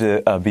so good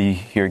to be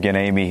here again,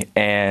 Amy.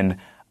 And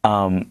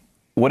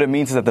what it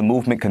means is that the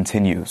movement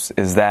continues,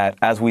 is that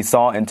as we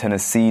saw in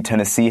Tennessee,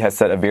 Tennessee has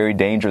set a very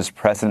dangerous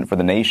precedent for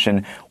the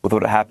nation with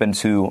what happened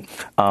to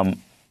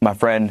my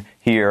friend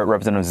here,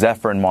 Representative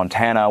Zephyr in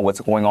Montana, what's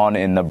going on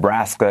in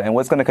Nebraska, and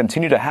what's going to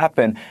continue to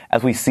happen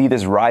as we see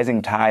this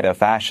rising tide of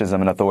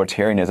fascism and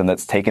authoritarianism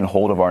that's taken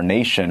hold of our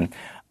nation.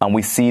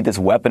 We see this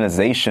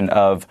weaponization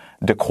of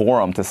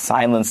decorum to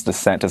silence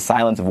dissent, to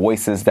silence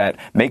voices that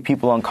make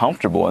people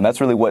uncomfortable. And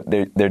that's really what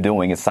they're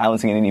doing, is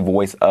silencing any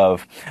voice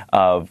of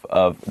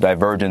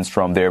divergence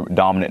from their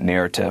dominant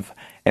narrative.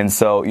 And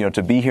so,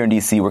 to be here in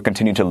D.C., we're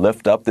continuing to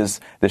lift up this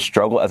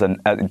struggle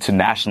to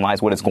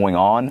nationalize what is going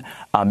on,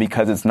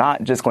 because it's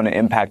not just going to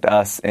impact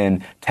us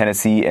in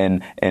Tennessee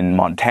and in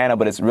Montana,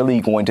 but it's really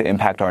going to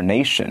impact our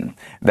nation.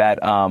 That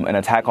an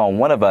attack on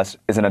one of us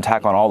is an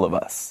attack on all of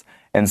us.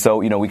 And so,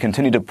 we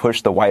continue to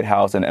push the White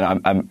House, and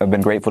I've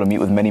been grateful to meet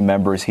with many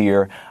members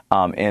here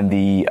in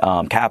the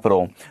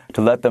Capitol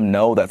to let them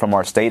know that from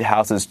our state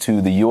houses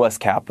to the U.S.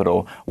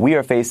 Capitol, we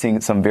are facing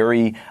some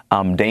very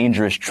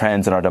dangerous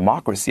trends in our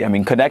democracy. I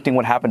mean, connecting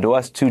what happened to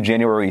us to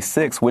January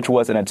 6th, which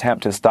was an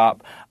attempt to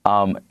stop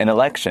an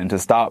election, to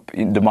stop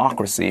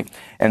democracy.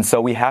 And so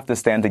we have to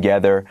stand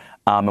together.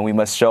 And we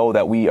must show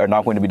that we are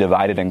not going to be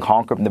divided and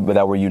conquered, but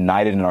that we're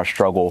united in our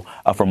struggle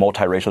for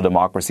multiracial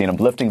democracy and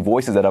uplifting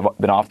voices that have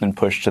been often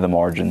pushed to the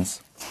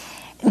margins.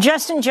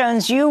 Justin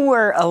Jones, you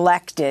were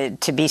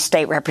elected to be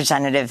state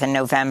representative in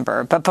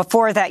November, but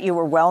before that you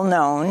were well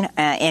known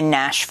in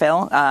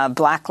Nashville,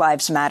 Black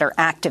Lives Matter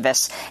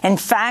activist. In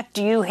fact,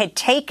 you had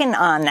taken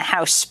on the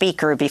House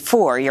Speaker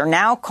before. You're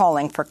now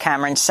calling for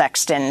Cameron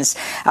Sexton's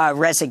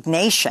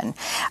resignation.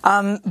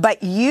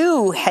 But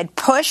you had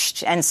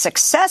pushed and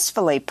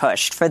successfully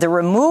pushed for the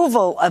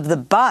removal of the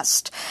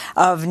bust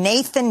of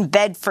Nathan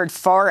Bedford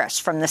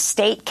Forrest from the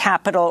state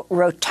capitol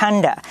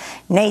rotunda.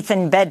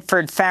 Nathan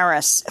Bedford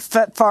Forrest,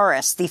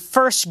 the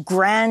first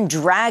grand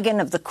dragon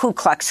of the Ku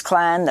Klux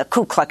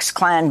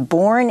Klan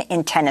born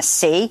in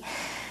Tennessee.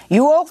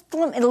 You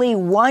ultimately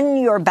won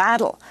your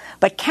battle,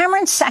 but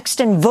Cameron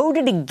Sexton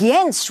voted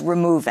against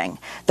removing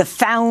the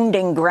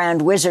founding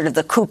Grand Wizard of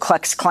the Ku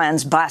Klux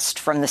Klan's bust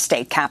from the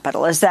state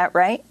capitol. Is that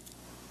right?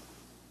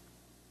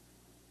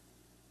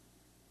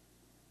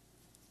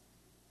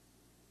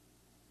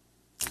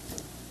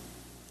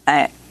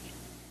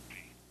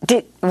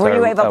 Were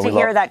you able to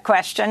hear that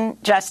question,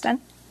 Justin?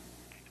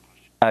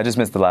 I just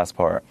missed the last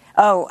part.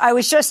 Oh, I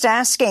was just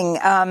asking,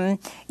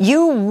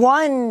 you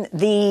won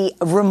the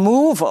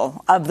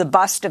removal of the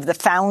bust of the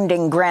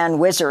founding Grand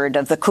Wizard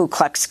of the Ku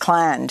Klux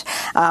Klan,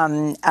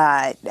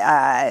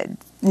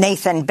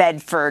 Nathan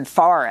Bedford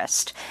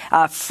Forrest,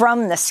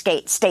 from the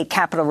state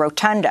capitol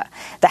rotunda.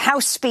 The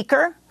House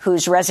Speaker,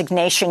 whose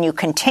resignation you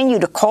continue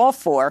to call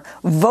for,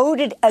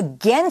 voted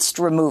against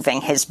removing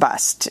his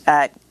bust,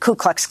 Ku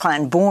Klux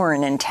Klan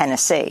born in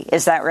Tennessee.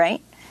 Is that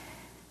right?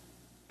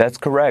 That's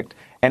correct.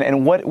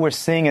 And what we're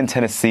seeing in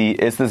Tennessee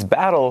is this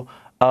battle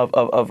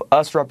of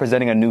us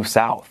representing a new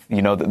South,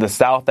 the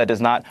South that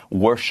does not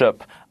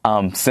worship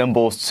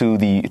symbols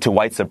to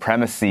white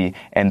supremacy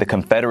and the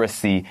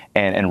Confederacy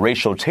and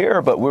racial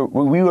terror, but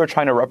we were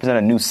trying to represent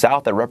a new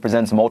South that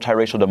represents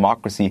multiracial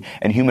democracy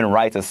and human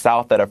rights, a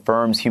South that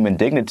affirms human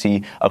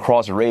dignity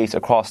across race,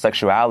 across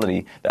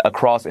sexuality,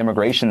 across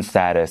immigration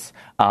status.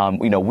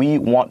 We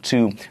want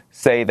to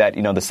say that,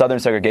 the Southern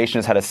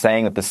segregationists had a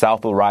saying that the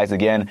South will rise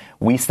again.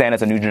 We stand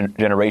as a new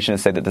generation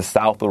and say that the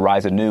South will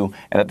rise anew,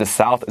 and that the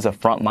South is a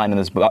front line in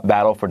this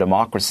battle for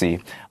democracy,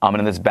 and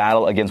in this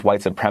battle against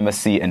white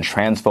supremacy and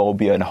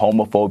transphobia and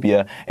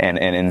homophobia and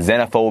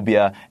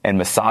xenophobia and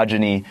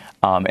misogyny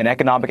and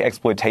economic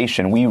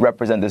exploitation. We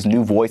represent this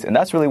new voice, and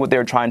that's really what they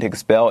were trying to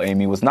expel,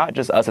 Amy, was not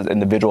just us as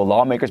individual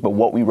lawmakers, but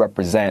what we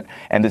represent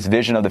and this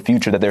vision of the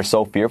future that they're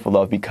so fearful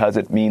of, because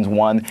it means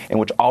one in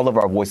which all of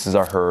our voices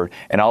are heard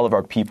and all of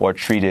our people are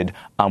treated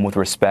with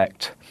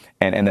respect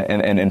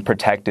and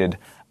protected,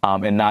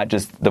 and not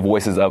just the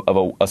voices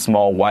of a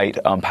small white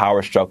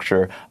power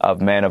structure of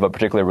men of a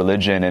particular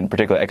religion and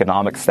particular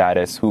economic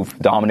status who've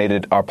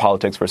dominated our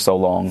politics for so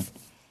long.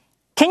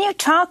 Can you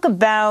talk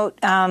about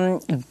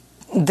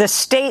the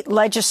state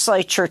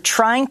legislature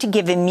trying to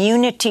give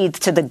immunity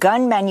to the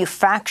gun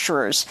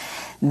manufacturers?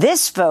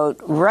 This vote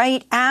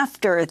right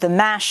after the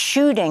mass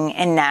shooting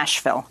in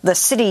Nashville, the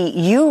city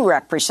you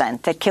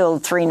represent, that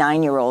killed 3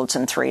 9-year-olds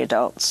and 3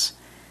 adults.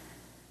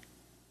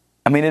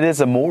 I mean, it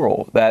is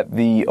immoral that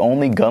the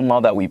only gun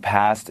law that we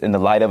passed in the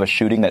light of a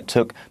shooting that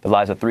took the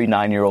lives of 3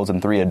 9-year-olds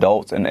and 3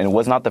 adults, and it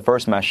was not the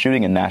first mass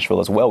shooting in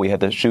Nashville as well. We had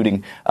the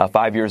shooting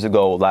 5 years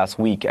ago last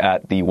week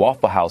at the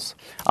Waffle House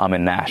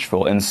in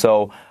Nashville. And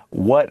so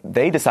what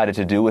they decided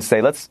to do was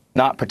say, let's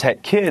not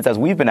protect kids, as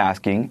we've been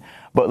asking,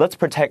 but let's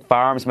protect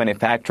firearms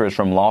manufacturers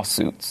from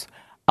lawsuits.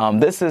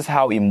 This is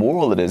how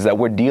immoral it is, that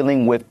we're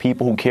dealing with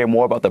people who care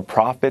more about the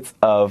profits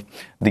of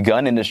the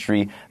gun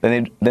industry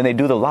than they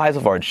do the lives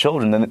of our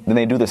children, than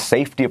they do the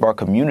safety of our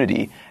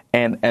community.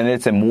 And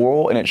it's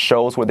immoral, and it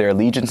shows where their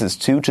allegiance is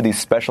to these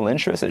special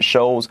interests. It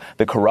shows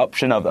the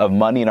corruption of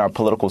money in our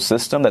political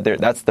system,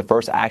 that's the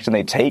first action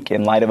they take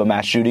in light of a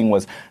mass shooting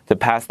was to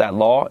pass that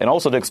law and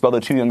also to expel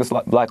the 2 youngest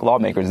black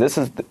lawmakers. This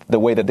is the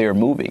way that they are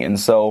moving. And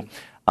so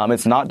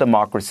it's not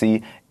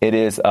democracy. It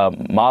is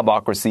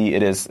mobocracy.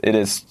 It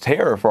is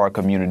terror for our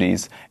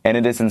communities, and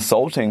it is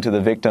insulting to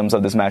the victims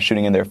of this mass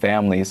shooting and their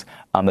families.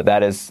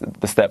 That is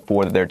the step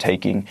forward that they're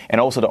taking, and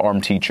also to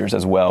arm teachers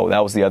as well. That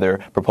was the other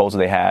proposal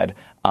they had,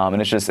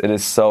 and it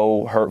is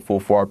so hurtful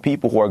for our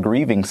people who are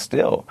grieving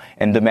still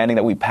and demanding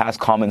that we pass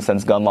common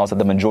sense gun laws that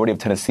the majority of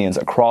Tennesseans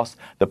across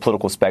the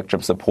political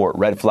spectrum support.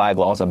 Red flag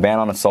laws, a ban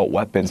on assault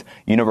weapons,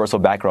 universal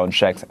background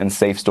checks, and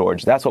safe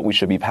storage. That's what we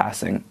should be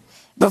passing.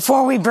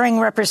 Before we bring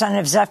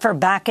Representative Zephyr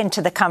back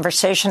into the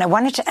conversation, I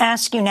wanted to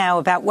ask you now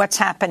about what's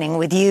happening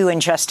with you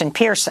and Justin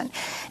Pearson.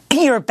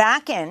 You're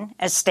back in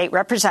as state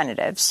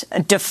representatives,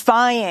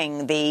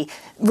 defying the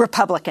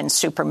Republican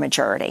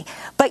supermajority.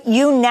 But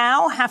you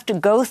now have to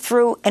go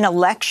through an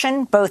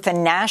election, both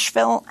in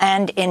Nashville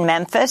and in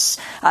Memphis,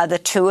 the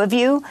two of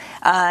you,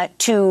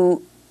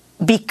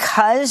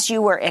 because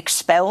you were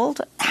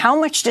expelled. How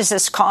much does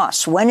this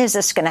cost? When is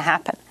this going to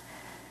happen?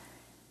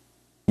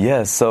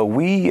 Yes, so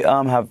we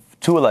have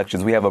 2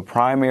 elections. We have a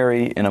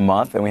primary in a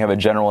month, and we have a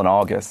general in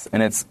August,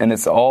 and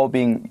it's all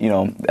being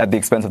at the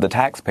expense of the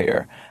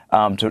taxpayer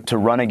to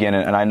run again.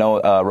 And I know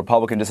a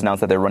Republican just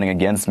announced that they're running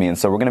against me, and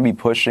so we're going to be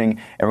pushing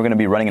and we're going to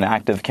be running an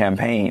active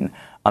campaign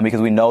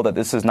because we know that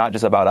this is not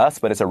just about us,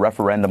 but it's a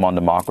referendum on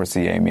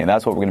democracy, Amy, and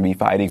that's what we're going to be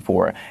fighting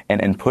for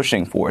and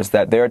pushing for. Is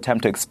that their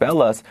attempt to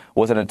expel us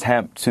was an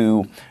attempt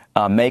to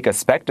make a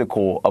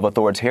spectacle of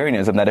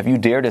authoritarianism, that if you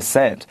dare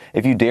dissent,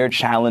 if you dare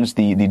challenge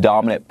the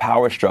dominant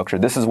power structure,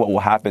 this is what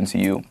will happen to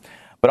you.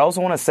 But I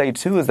also want to say,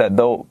 too, is that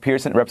though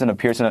Representative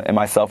Pearson and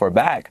myself are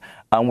back,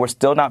 we're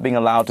still not being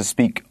allowed to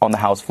speak on the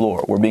House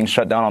floor. We're being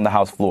shut down on the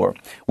House floor.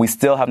 We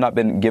still have not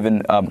been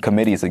given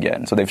committees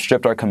again. So they've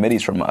stripped our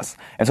committees from us.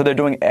 And so they're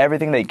doing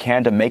everything they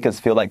can to make us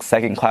feel like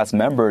second-class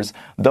members,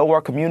 though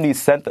our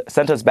communities sent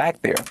us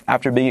back there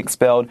after being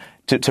expelled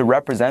to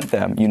represent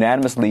them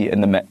unanimously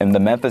in the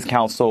Memphis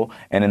Council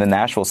and in the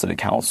Nashville City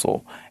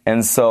Council.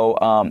 And so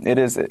it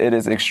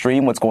is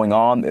extreme what's going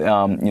on.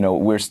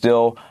 We're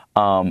still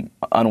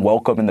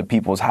unwelcome in the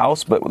people's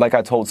house. But like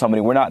I told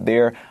somebody, we're not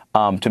there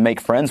to make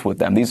friends with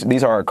them.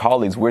 These are our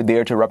colleagues. We're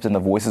there to represent the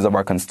voices of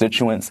our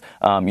constituents,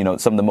 some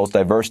of the most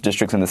diverse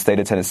districts in the state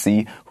of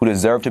Tennessee who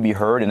deserve to be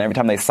heard. And every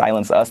time they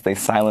silence us, they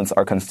silence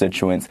our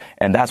constituents.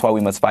 And that's why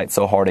we must fight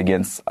so hard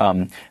against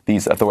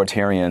these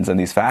authoritarians and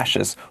these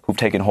fascists who've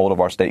taken hold of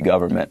our state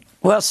government.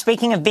 Well,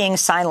 speaking of being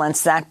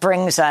silenced, that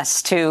brings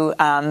us to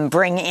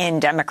bring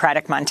in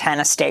Democratic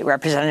Montana State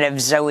Representative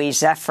Zooey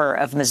Zephyr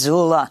of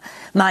Missoula,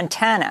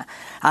 Montana.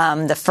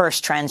 The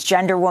first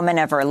transgender woman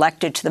ever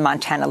elected to the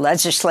Montana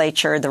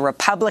legislature. The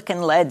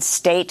Republican-led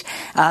state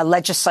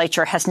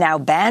legislature has now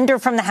banned her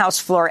from the House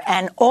floor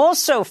and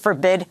also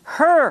forbid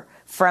her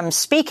from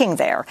speaking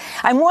there.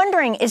 I'm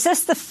wondering, is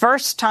this the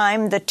first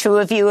time the two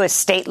of you as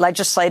state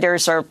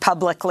legislators are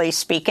publicly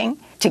speaking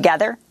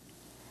together?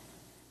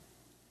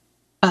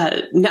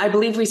 I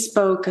believe we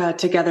spoke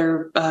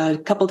together a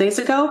couple days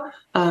ago,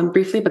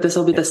 briefly, but this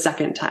will be the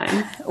second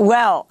time.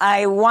 Well,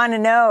 I want to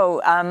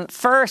know,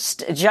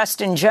 first,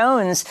 Justin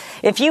Jones,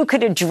 if you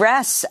could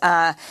address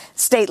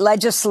state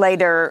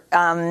legislator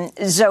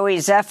Zooey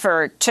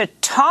Zephyr to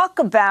talk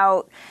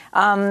about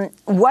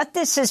what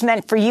this has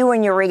meant for you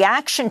and your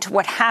reaction to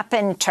what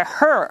happened to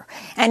her.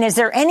 And is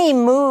there any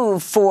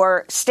move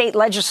for state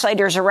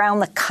legislators around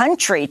the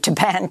country to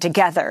band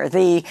together,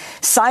 the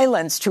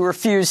silenced who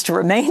refuse to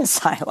remain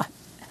silent?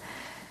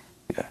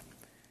 Yeah,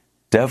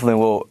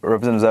 definitely. Well,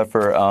 Representative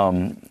Zephyr,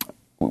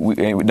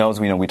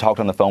 we talked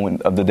on the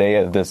phone of the day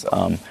of this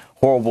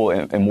horrible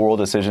and immoral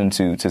decision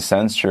to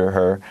censure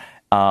her.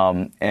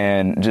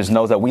 And just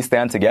knows that we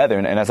stand together.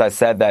 And as I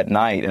said that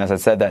night, and as I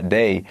said that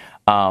day,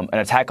 an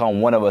attack on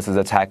one of us is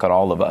an attack on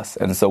all of us.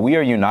 And so we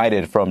are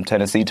united from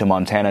Tennessee to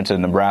Montana to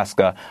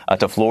Nebraska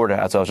to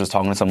Florida, as I was just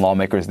talking to some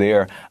lawmakers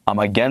there,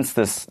 against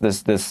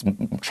this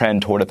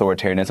trend toward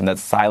authoritarianism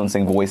that's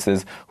silencing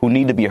voices who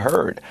need to be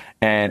heard.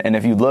 And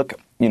if you look,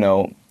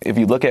 if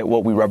you look at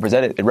what we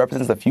represent, it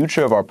represents the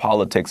future of our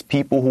politics.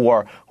 People who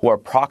are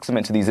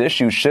proximate to these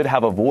issues should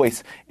have a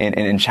voice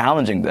in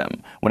challenging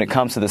them when it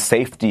comes to the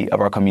safety of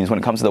our communities, when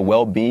it comes to the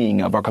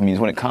well-being of our communities,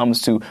 when it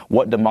comes to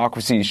what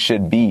democracy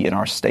should be in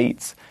our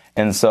states.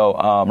 And so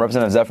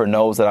Representative Zephyr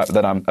knows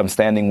that I'm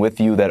standing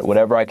with you, that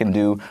whatever I can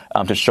do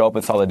to show up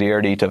in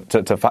solidarity, to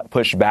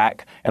push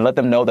back and let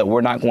them know that we're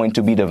not going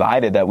to be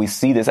divided, that we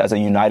see this as a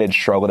united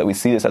struggle, that we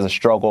see this as a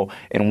struggle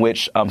in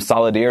which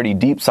solidarity,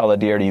 deep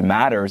solidarity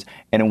matters,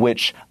 and in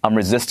which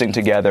resisting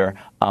together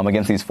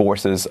against these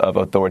forces of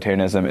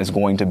authoritarianism is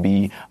going to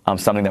be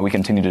something that we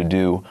continue to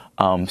do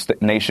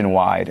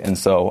nationwide. And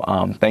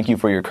so thank you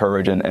for your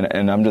courage.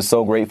 And I'm just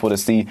so grateful to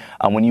see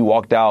when you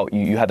walked out,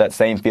 you had that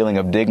same feeling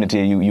of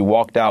dignity. You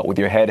walked out with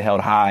your head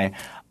held high,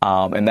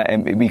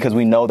 and because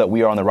we know that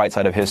we are on the right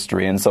side of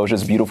history. And so it's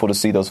just beautiful to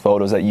see those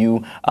photos that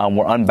you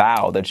were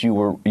unbowed, that you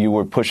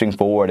were pushing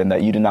forward, and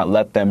that you did not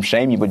let them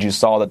shame you, but you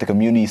saw that the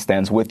community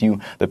stands with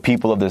you, the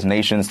people of this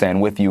nation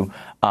stand with you,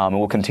 and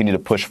will continue to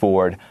push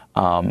forward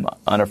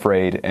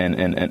unafraid and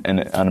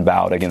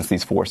unbowed against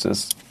these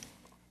forces.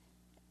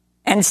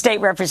 And State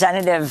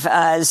Representative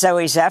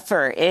Zooey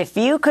Zephyr, if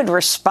you could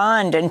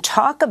respond and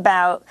talk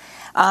about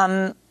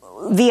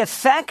the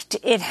effect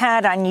it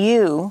had on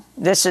you,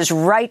 this is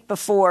right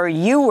before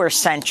you were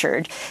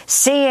censured,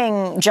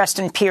 seeing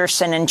Justin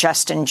Pearson and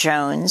Justin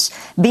Jones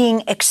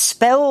being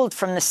expelled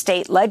from the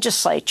state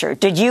legislature.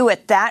 Did you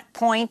at that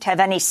point have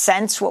any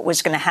sense what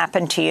was going to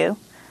happen to you?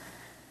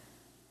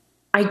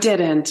 I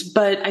didn't,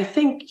 but I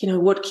think,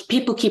 what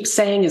people keep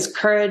saying is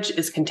courage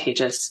is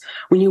contagious.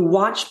 When you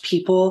watch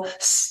people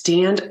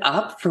stand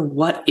up for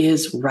what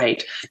is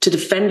right, to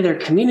defend their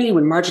community,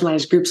 when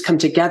marginalized groups come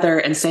together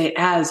and say,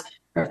 as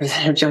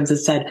Representative Jones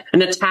has said,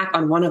 an attack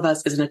on one of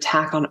us is an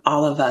attack on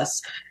all of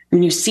us.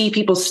 When you see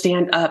people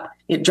stand up,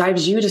 it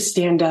drives you to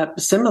stand up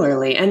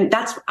similarly. And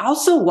that's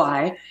also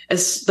why,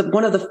 as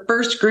one of the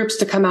first groups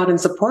to come out in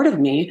support of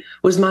me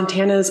was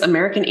Montana's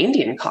American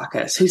Indian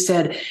Caucus, who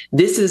said,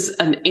 this is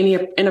an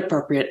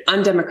inappropriate,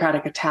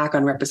 undemocratic attack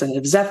on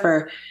Representative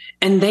Zephyr.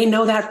 And they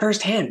know that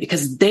firsthand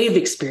because they've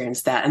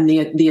experienced that. And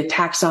the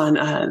attacks on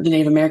the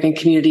Native American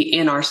community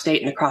in our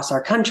state and across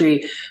our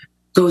country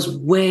goes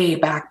way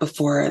back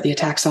before the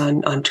attacks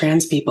on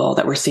trans people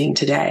that we're seeing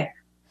today.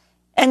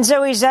 And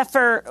Zooey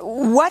Zephyr,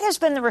 what has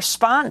been the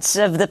response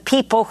of the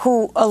people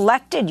who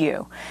elected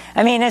you?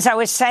 I mean, as I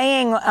was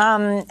saying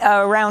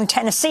around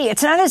Tennessee,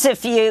 it's not as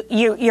if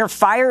you're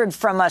fired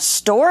from a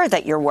store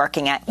that you're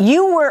working at.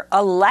 You were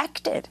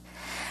elected.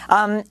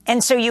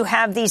 And so you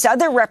have these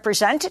other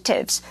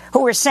representatives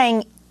who are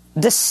saying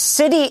the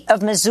city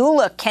of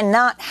Missoula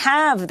cannot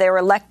have their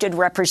elected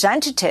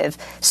representative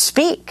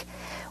speak.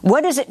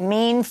 What does it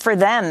mean for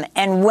them?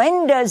 And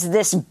when does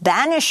this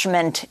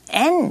banishment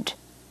end?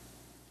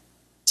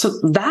 So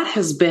that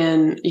has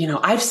been,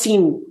 I've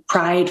seen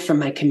pride from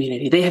my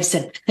community. They have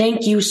said,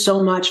 thank you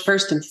so much,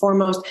 first and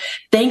foremost.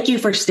 Thank you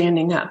for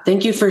standing up.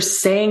 Thank you for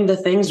saying the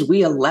things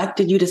we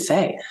elected you to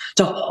say,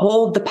 to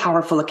hold the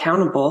powerful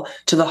accountable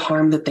to the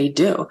harm that they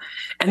do.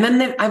 And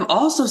then I've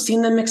also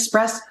seen them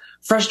express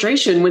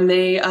frustration when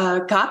they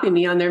copy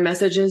me on their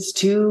messages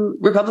to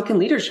Republican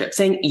leadership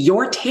saying,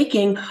 you're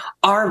taking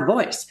our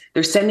voice.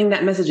 They're sending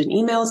that message in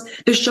emails.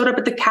 They showed up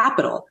at the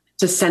Capitol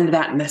to send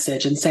that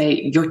message and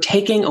say, you're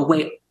taking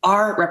away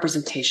our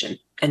representation,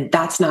 and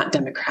that's not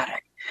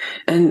democratic.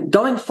 And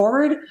going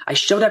forward, I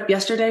showed up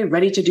yesterday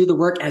ready to do the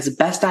work as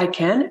best I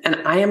can,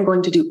 and I am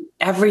going to do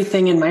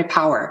everything in my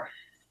power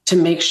to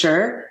make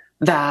sure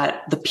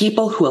that the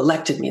people who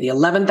elected me, the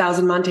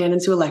 11,000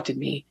 Montanans who elected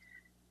me,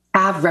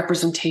 have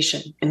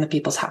representation in the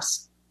people's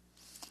house.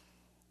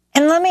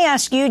 And let me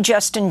ask you,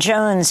 Justin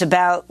Jones,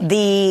 about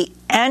the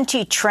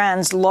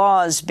anti-trans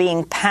laws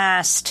being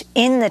passed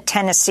in the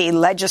Tennessee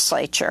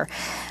legislature.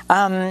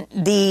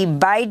 The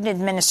Biden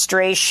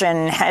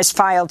administration has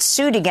filed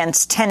suit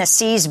against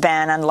Tennessee's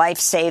ban on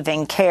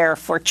life-saving care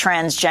for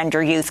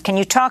transgender youth. Can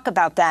you talk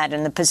about that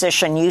and the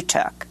position you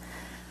took?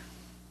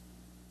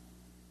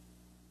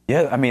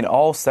 Yeah, I mean,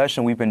 all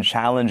session we've been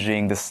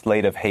challenging the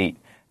slate of hate.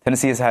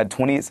 Tennessee has had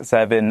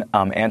 27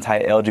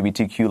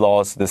 anti-LGBTQ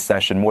laws this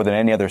session, more than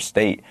any other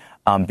state,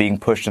 being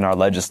pushed in our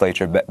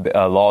legislature.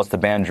 Laws to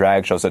ban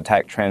drag shows, to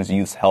attack trans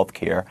youth's health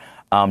care,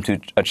 to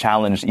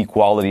challenge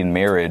equality in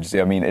marriage.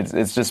 I mean,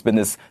 it's just been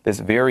this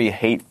very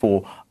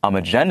hateful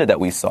agenda that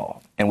we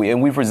saw, and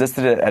we've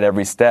resisted it at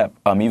every step.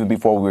 Even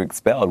before we were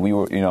expelled, we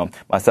were,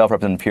 myself,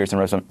 Representative Pearson,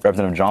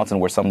 Representative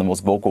Johnson, were some of the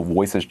most vocal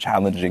voices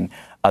challenging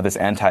this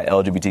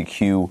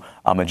anti-LGBTQ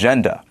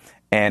agenda.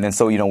 And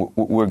so,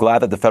 we're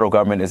glad that the federal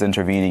government is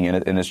intervening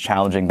and is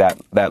challenging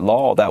that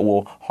law that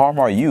will harm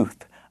our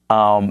youth.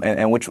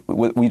 And which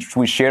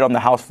we shared on the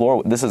House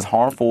floor. This is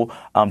harmful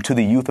to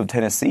the youth of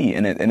Tennessee,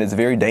 and it's a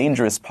very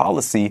dangerous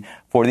policy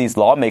for these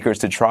lawmakers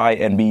to try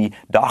and be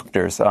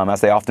doctors, as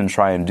they often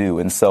try and do.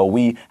 And so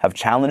we have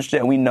challenged it,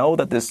 and we know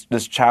that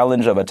this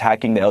challenge of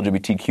attacking the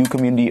LGBTQ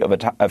community, of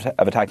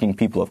attacking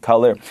people of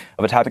color,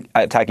 of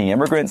attacking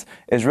immigrants,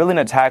 is really an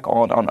attack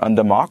on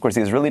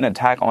democracy, is really an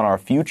attack on our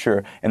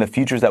future and the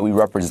futures that we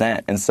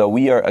represent. And so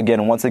we are,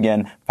 once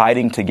again,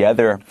 fighting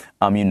together,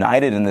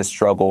 united in this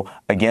struggle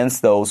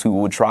against those who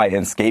would try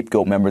and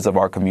scapegoat members of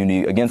our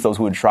community, against those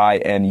who would try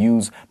and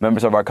use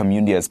members of our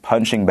community as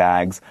punching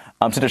bags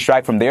to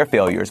distract from their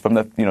failures,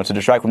 to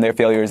distract from their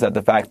failures at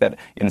the fact that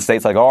in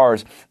states like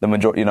ours, the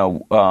majority,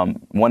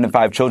 1 in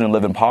 5 children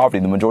live in poverty.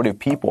 The majority of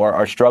people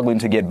are struggling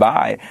to get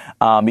by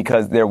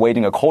because they're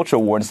waging a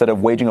cultural war instead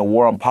of waging a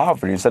war on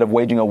poverty, instead of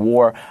waging a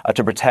war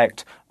to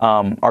protect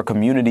our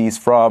communities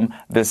from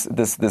this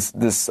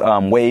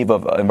wave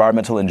of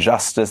environmental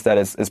injustice that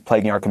is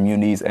plaguing our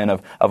communities, and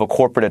of a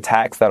corporate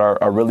attacks that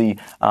are really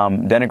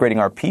denigrating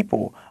our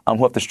people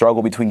who have to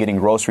struggle between getting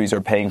groceries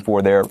or paying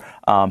for their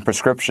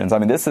prescriptions. I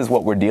mean, this is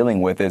what we're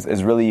dealing with, is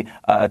is really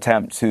an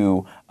attempt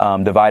to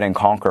divide and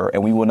conquer,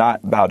 and we will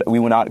not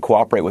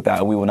cooperate with that,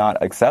 and we will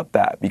not accept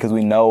that, because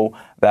we know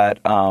that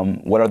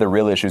what are the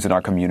real issues in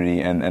our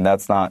community, and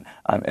that's not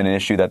an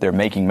issue that they're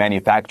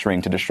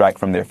manufacturing to distract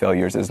from their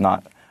failures is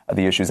not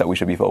the issues that we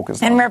should be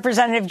focused on. And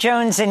Representative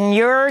Jones, in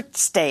your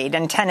state,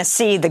 in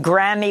Tennessee, the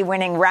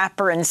Grammy-winning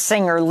rapper and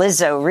singer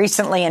Lizzo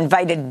recently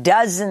invited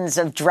dozens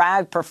of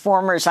drag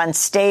performers on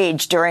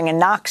stage during a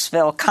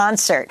Knoxville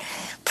concert,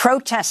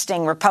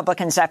 protesting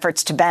Republicans'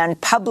 efforts to ban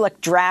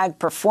public drag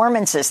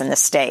performances in the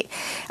state.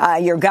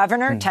 Your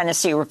governor,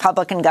 Tennessee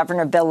Republican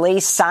Governor Bill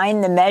Lee,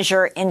 signed the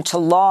measure into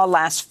law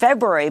last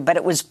February, but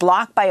it was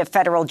blocked by a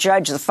federal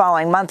judge the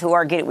following month who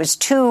argued it was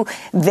too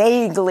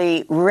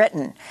vaguely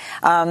written.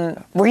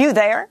 Were you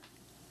there?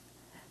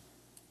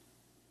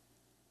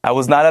 I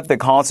was not at the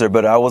concert,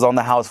 but I was on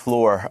the House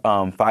floor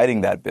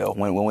fighting that bill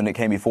when it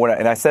came before that.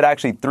 And I said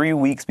actually 3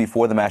 weeks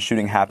before the mass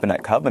shooting happened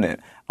at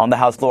Covenant, on the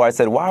House floor, I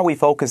said, why are we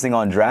focusing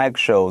on drag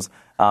shows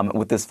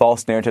with this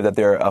false narrative that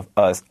they're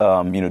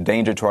a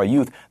danger to our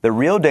youth? The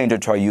real danger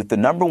to our youth, the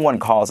number one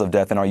cause of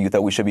death in our youth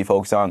that we should be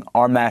focused on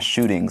are mass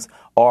shootings,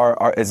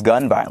 is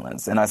gun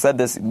violence. And I said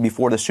this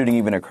before the shooting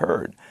even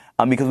occurred.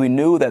 Because we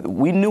knew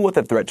what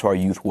the threat to our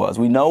youth was.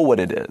 We know what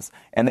it is.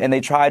 And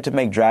they tried to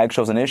make drag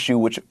shows an issue,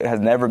 which has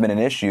never been an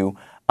issue.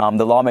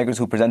 The lawmakers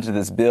who presented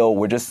this bill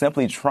were just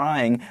simply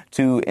trying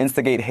to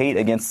instigate hate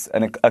against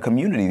a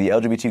community, the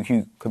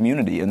LGBTQ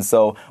community. And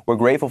so we're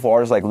grateful for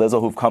artists like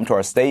Lizzo who've come to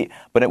our state.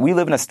 But we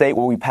live in a state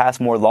where we pass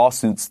more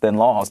lawsuits than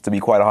laws, to be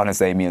quite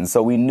honest, Amy. And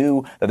so we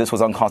knew that this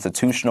was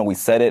unconstitutional. We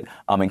said it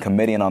in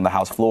committee and on the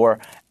House floor.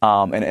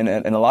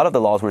 And a lot of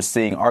the laws we're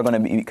seeing are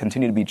going to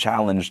continue to be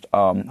challenged,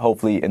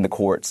 hopefully, in the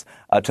courts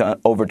to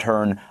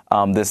overturn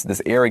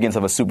this arrogance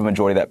of a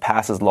supermajority that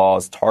passes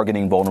laws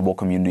targeting vulnerable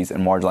communities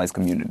and marginalized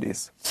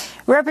communities.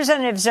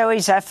 Representative Zooey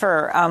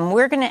Zephyr,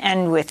 we're going to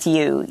end with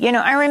you.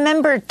 I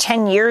remember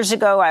 10 years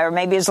ago, or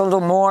maybe it was a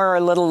little more or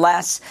a little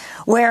less,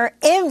 where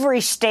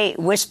every state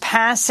was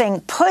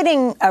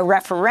putting a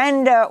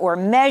referenda or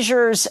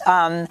measures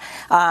on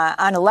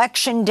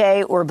Election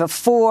Day or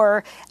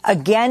before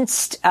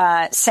against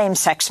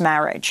same-sex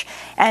marriage.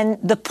 And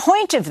the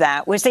point of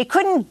that was they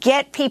couldn't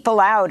get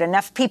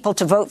enough people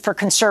to vote for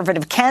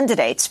conservative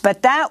candidates,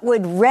 but that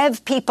would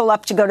rev people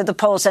up to go to the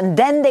polls, and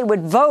then they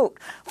would vote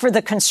for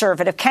the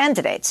conservative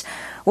candidates.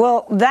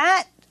 Well,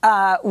 that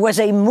was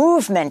a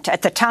movement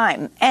at the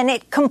time, and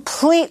it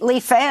completely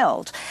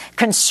failed.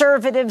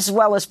 Conservatives, as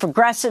well as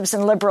progressives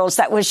and liberals,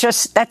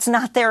 that's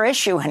not their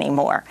issue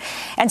anymore.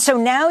 And so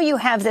now you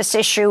have this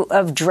issue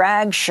of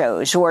drag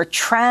shows or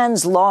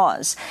trans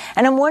laws.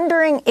 And I'm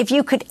wondering if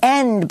you could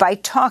end by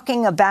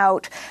talking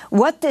about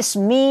what this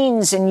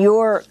means in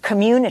your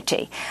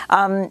community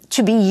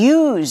to be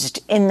used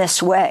in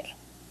this way.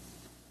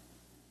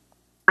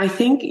 I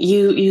think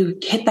you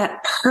hit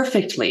that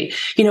perfectly.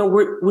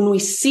 When we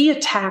see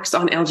attacks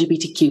on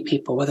LGBTQ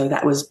people, whether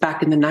that was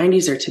back in the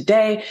 90s or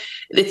today,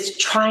 it's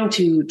trying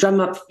to drum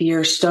up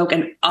fear, stoke,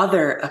 and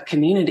other a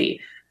community.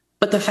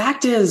 But the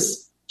fact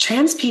is,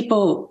 trans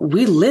people,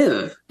 we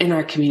live in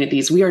our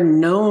communities. We are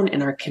known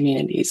in our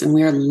communities, and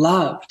we are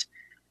loved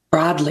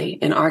broadly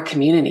in our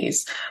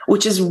communities,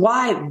 which is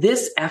why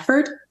this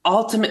effort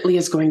ultimately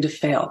is going to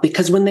fail.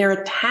 Because when they're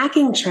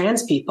attacking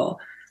trans people,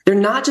 they're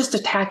not just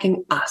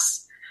attacking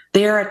us.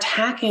 They are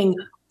attacking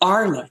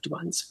our loved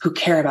ones who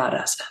care about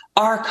us,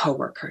 our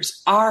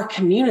coworkers, our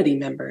community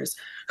members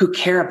who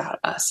care about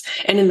us.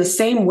 And in the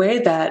same way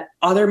that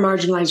other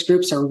marginalized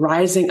groups are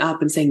rising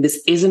up and saying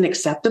this isn't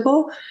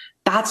acceptable,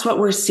 that's what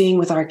we're seeing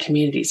with our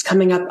communities,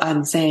 coming up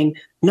and saying,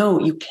 no,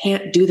 you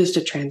can't do this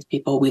to trans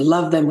people. We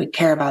love them. We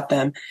care about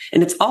them.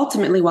 And it's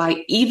ultimately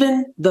why,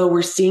 even though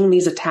we're seeing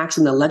these attacks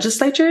in the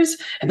legislatures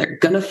and they're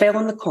going to fail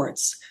in the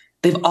courts,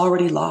 they've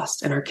already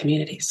lost in our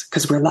communities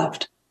because we're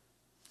loved.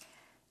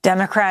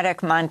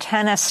 Democratic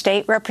Montana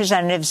State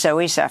Representative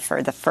Zooey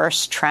Zephyr, the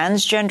first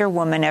transgender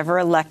woman ever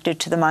elected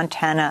to the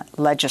Montana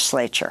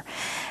legislature.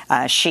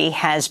 She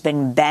has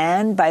been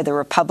banned by the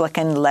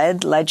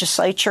Republican-led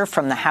legislature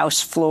from the House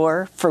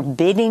floor,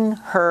 forbidding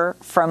her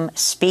from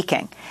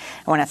speaking.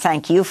 I want to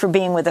thank you for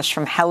being with us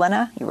from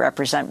Helena. You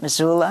represent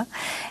Missoula.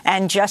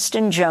 And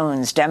Justin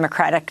Jones,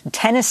 Democratic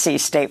Tennessee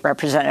State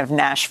Representative of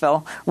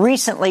Nashville,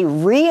 recently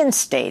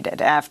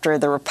reinstated after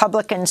the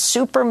Republican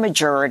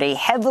supermajority,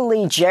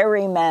 heavily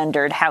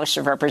gerrymandered House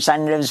of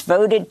Representatives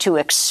voted to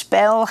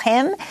expel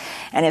him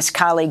and his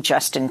colleague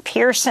Justin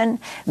Pearson.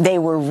 They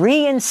were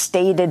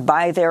reinstated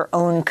by their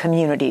own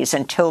communities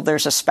until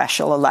there's a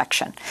special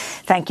election.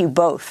 Thank you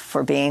both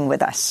for being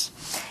with us.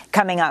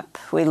 Coming up,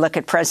 we look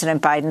at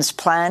President Biden's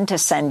plan to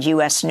send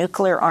U.S.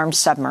 nuclear-armed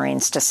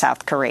submarines to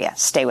South Korea.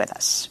 Stay with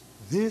us.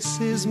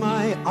 This is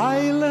my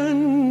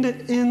island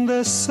in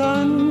the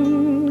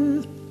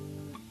sun,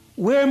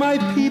 where my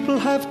people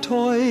have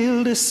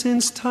toiled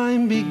since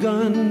time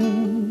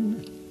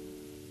begun.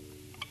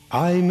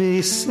 I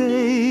may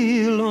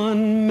sail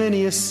on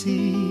many a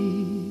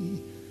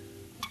sea,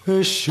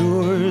 her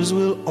shores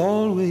will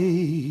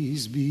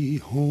always be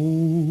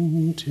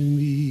home to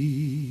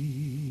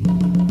me.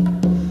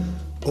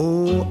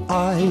 Oh,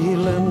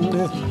 island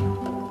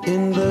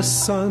in the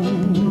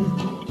sun,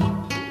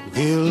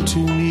 built to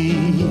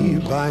me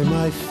by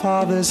my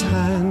father's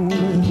hand.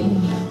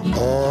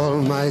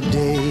 All my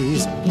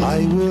days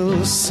I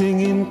will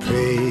sing in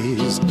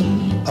praise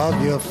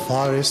of your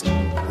forest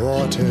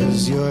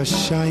waters, your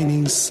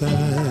shining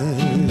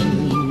sun.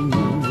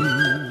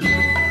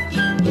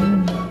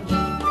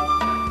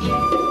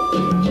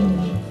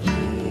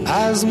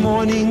 As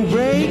morning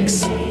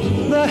breaks,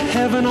 the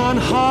heaven on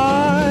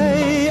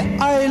high,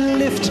 I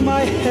lift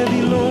my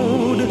heavy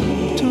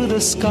load to the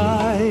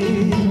sky.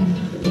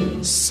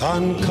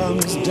 Sun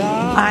comes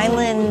down.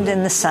 Island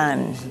in the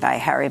Sun by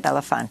Harry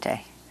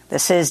Belafonte.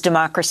 This is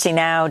Democracy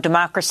Now!,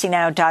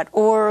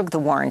 democracynow.org, The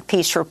War and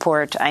Peace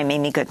Report. I'm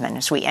Amy Goodman.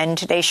 As we end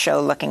today's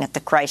show looking at the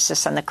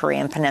crisis on the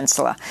Korean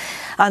Peninsula.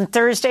 On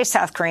Thursday,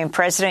 South Korean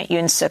President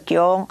Yoon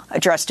Suk-yeol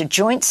addressed a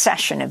joint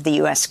session of the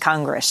U.S.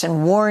 Congress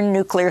and warned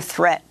nuclear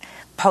threat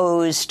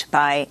posed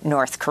by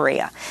North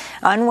Korea.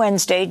 On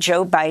Wednesday,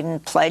 Joe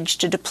Biden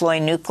pledged to deploy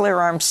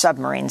nuclear-armed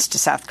submarines to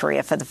South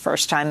Korea for the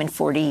first time in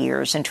 40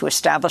 years and to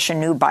establish a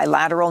new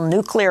bilateral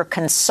nuclear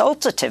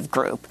consultative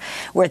group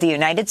where the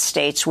United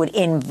States would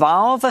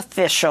involve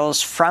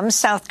officials from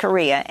South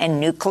Korea in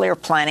nuclear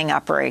planning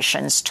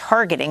operations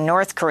targeting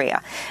North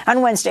Korea.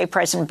 On Wednesday,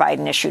 President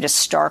Biden issued a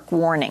stark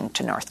warning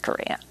to North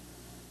Korea.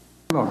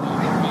 Look,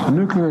 a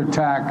nuclear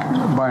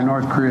attack by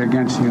North Korea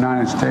against the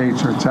United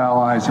States or its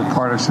allies or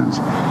partisans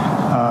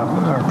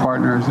or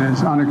partners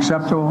is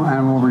unacceptable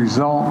and will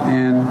result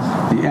in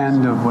the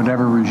end of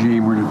whatever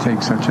regime were to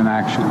take such an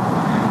action.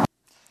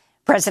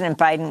 President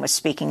Biden was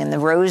speaking in the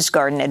Rose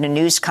Garden at a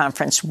news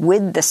conference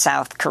with the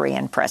South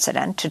Korean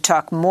president to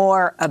talk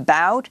more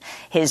about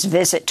his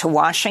visit to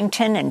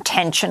Washington and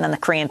tension on the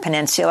Korean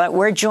Peninsula.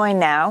 We're joined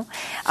now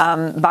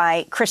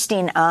by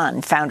Christine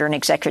Ahn, founder and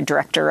executive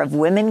director of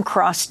Women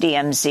Cross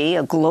DMZ,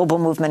 a global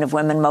movement of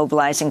women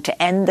mobilizing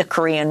to end the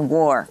Korean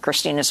War.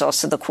 Christine is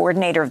also the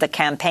coordinator of the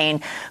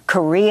campaign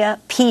Korea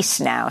Peace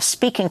Now,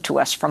 speaking to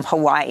us from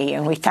Hawaii.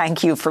 And we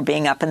thank you for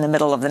being up in the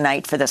middle of the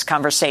night for this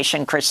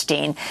conversation,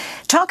 Christine.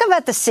 Talk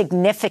about the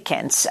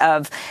significance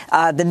of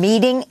the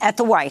meeting at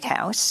the White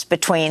House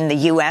between the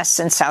U.S.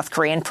 and South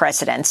Korean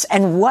presidents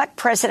and what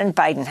President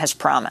Biden has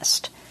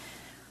promised.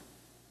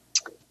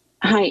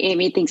 Hi,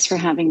 Amy. Thanks for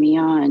having me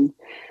on.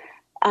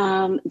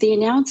 The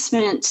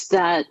announcement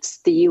that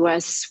the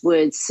U.S.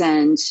 would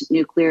send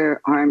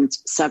nuclear-armed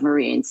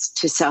submarines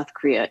to South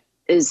Korea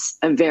is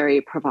a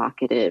very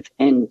provocative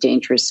and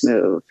dangerous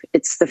move.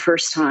 It's the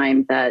first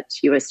time that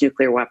U.S.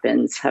 nuclear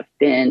weapons have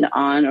been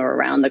on or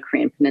around the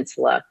Korean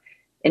Peninsula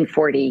in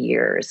 40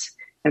 years.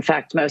 In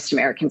fact, most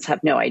Americans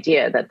have no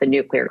idea that the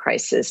nuclear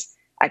crisis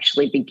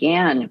actually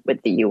began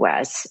with the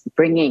U.S.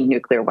 bringing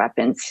nuclear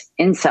weapons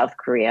in South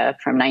Korea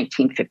from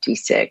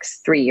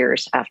 1956, 3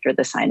 years after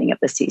the signing of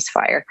the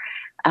ceasefire,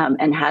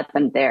 and had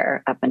them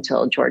there up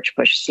until George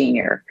Bush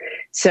Sr.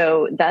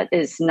 So that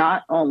is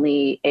not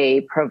only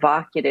a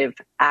provocative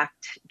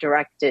act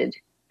directed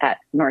at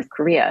North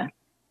Korea,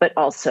 but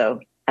also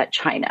at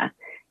China.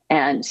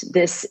 And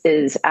this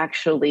is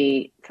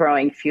actually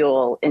throwing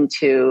fuel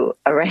into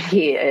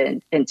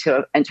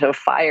a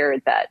fire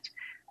that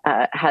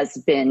has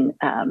been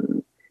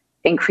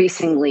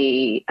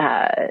increasingly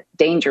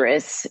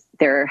dangerous.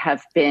 There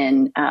have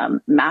been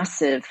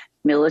massive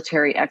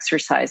military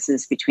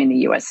exercises between the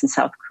U.S. and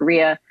South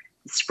Korea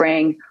this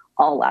spring,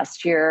 all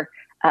last year.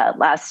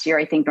 Last year,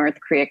 I think North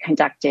Korea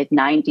conducted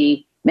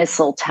 90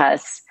 missile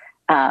tests.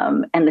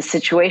 And the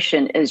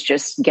situation is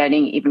just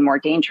getting even more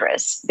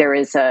dangerous. There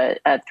is a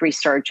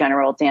three-star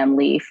general, Dan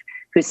Leaf,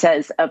 who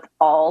says of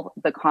all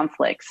the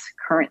conflicts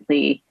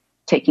currently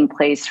taking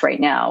place right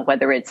now,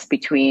 whether it's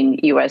between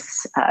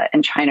U.S.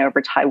 and China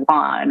over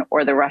Taiwan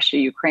or the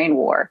Russia-Ukraine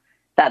war,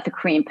 that the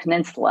Korean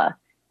Peninsula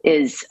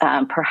is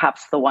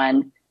perhaps the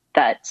one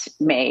that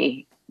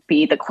may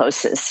be the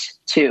closest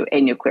to a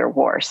nuclear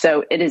war.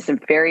 So it is a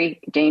very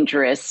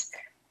dangerous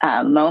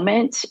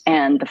moment.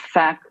 And the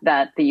fact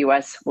that the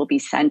U.S. will be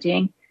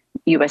sending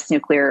U.S.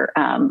 nuclear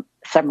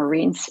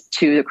submarines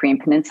to the Korean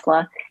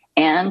Peninsula,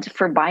 and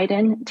for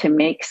Biden to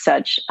make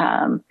such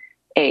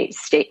a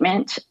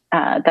statement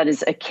that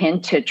is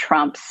akin to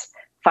Trump's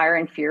Fire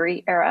and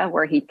Fury era,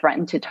 where he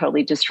threatened to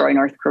totally destroy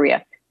North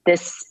Korea.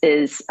 This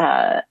is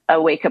a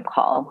wake-up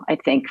call, I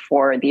think,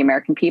 for the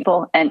American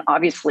people, and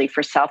obviously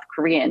for South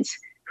Koreans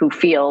who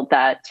feel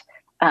that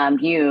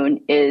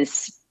Yoon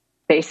is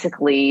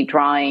basically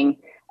drawing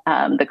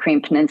the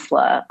Korean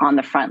Peninsula on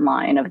the front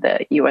line of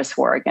the U.S.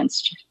 war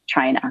against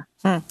China.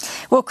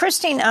 Well,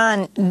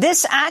 Christine,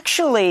 this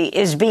actually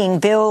is being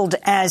billed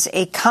as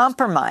a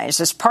compromise.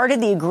 As part of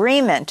the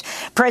agreement,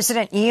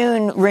 President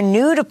Yoon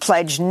renewed a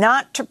pledge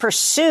not to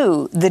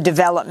pursue the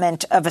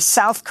development of a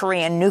South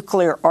Korean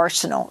nuclear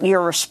arsenal.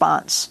 Your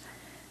response?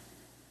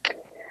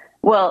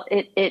 Well,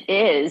 it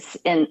is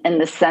in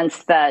the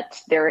sense that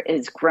there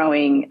is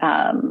growing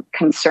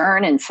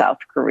concern in South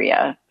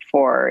Korea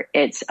for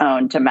its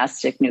own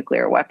domestic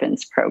nuclear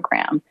weapons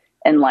program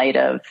in light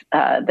of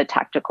the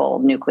tactical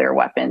nuclear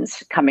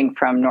weapons coming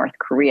from North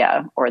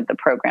Korea, or the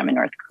program in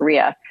North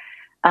Korea.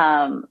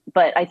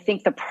 But I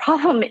think the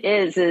problem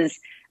is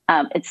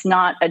it's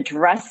not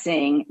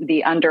addressing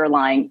the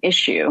underlying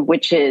issue,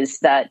 which is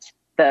that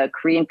the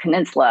Korean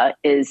Peninsula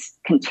is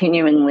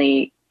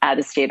continually at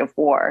a state of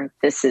war.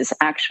 This is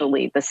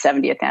actually the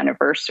 70th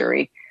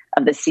anniversary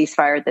of the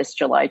ceasefire. This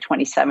July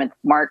 27th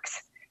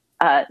marks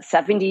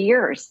 70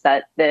 years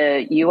that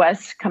the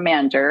U.S.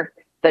 commander,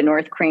 the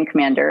North Korean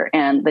commander,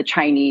 and the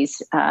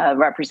Chinese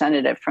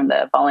representative from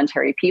the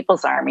Voluntary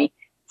People's Army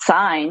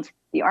signed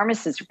the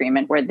armistice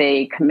agreement where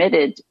they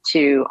committed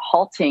to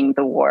halting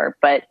the war,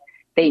 but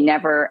they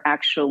never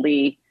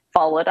actually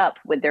followed up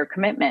with their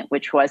commitment,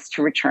 which was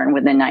to return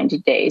within 90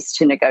 days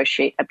to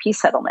negotiate a peace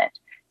settlement.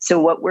 So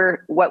what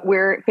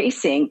we're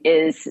facing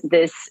is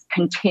this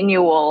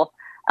continual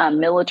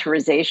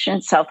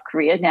militarization. South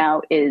Korea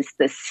now is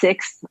the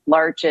 6th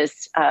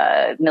largest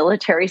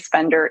military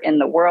spender in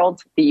the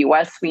world. The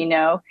U.S., we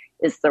know,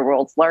 is the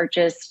world's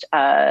largest.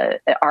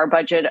 Our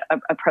budget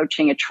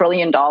approaching $1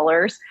 trillion,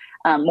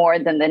 more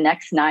than the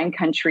next 9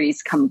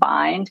 countries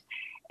combined.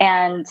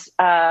 And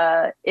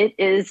it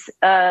is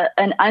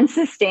an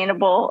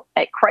unsustainable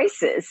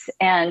crisis.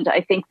 And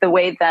I think the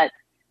way that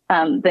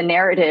the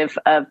narrative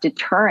of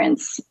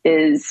deterrence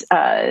is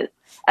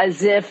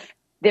as if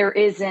there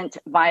isn't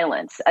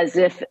violence, as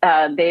if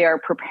they are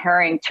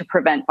preparing to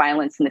prevent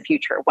violence in the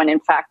future, when in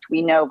fact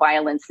we know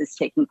violence is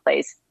taking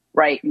place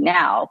right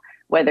now,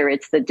 whether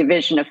it's the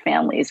division of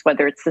families,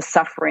 whether it's the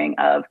suffering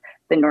of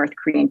the North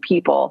Korean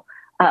people,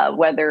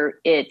 whether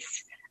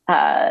it's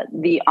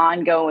the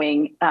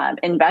ongoing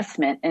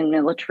investment in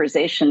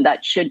militarization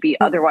that should be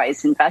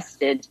otherwise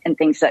invested in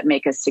things that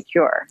make us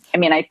secure. I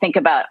mean, I think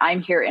about,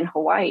 I'm here in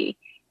Hawaii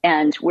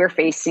and we're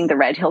facing the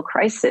Red Hill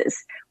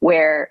crisis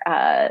where,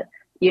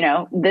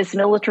 this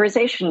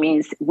militarization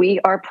means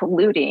we are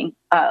polluting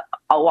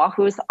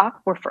Oahu's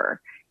aquifer.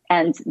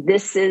 And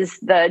this is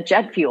the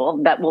jet fuel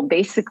that will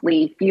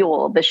basically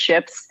fuel the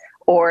ships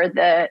or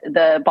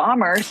the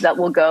bombers that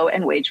will go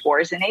and wage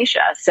wars in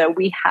Asia. So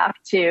we have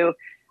to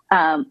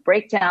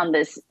break down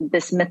this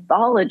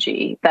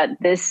mythology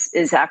that this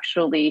is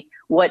actually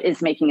what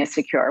is making us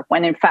secure,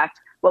 when in fact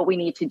what we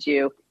need to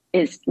do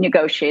is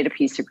negotiate a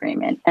peace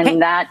agreement.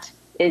 And that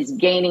is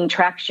gaining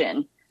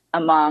traction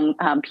among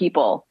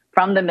people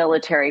from the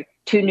military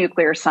to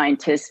nuclear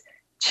scientists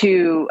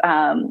to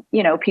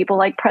people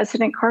like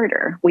President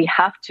Carter. We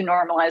have to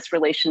normalize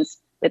relations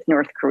with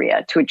North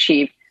Korea to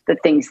achieve the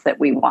things that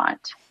we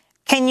want.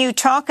 Can you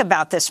talk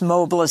about this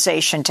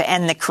mobilization to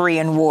end the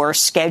Korean War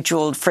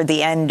scheduled for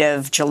the end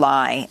of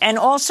July, and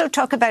also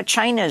talk about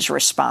China's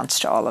response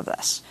to all of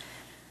this?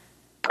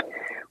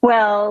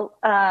 Well,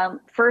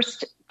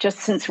 first, just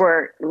since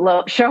we're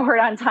short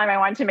on time, I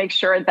want to make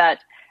sure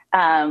that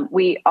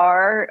we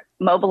are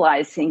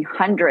mobilizing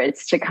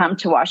hundreds to come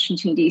to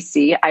Washington,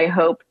 D.C. I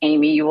hope,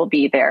 Amy, you will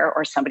be there,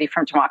 or somebody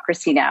from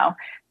Democracy Now!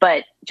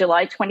 But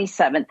July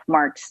 27th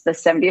marks the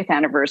 70th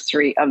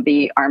anniversary of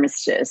the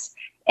armistice.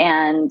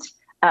 And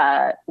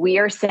we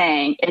are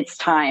saying it's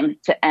time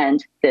to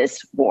end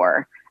this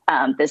war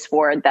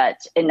that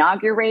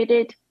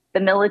inaugurated the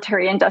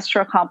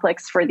military-industrial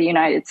complex for the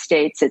United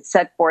States. It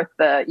set forth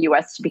the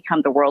U.S. to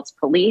become the world's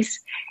police.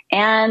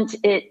 And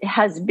it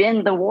has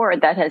been the war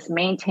that has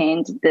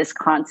maintained this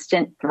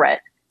constant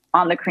threat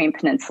on the Korean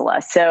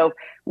Peninsula. So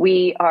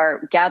we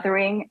are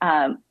gathering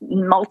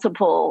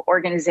multiple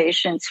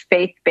organizations,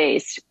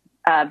 faith-based,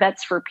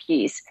 Vets for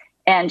Peace,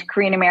 and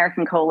Korean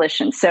American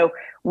Coalition. So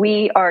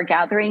we are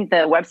gathering.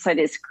 The website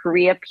is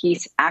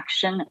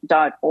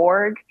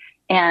koreapeaceaction.org.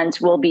 And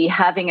we'll be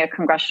having a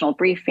congressional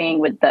briefing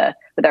with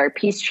our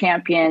peace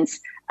champions.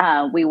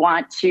 We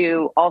want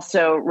to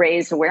also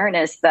raise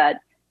awareness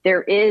that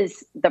there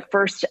is the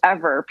first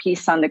ever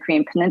Peace on the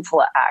Korean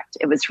Peninsula Act.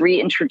 It was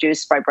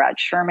reintroduced by Brad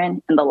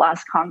Sherman in the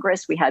last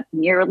Congress. We had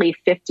nearly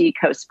 50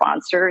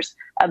 co-sponsors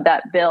of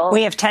that bill.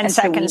 We have 10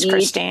 seconds,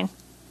 Christine.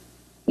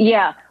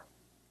 Yeah.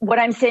 What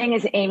I'm saying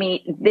is,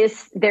 Amy,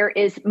 there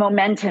is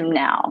momentum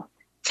now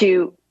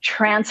to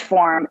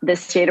transform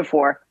this state of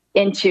war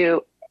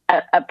into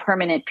a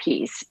permanent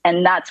peace.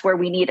 And that's where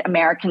we need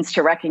Americans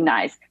to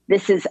recognize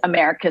this is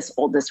America's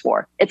oldest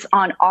war. It's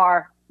on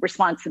our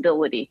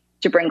responsibility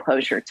to bring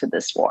closure to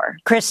this war.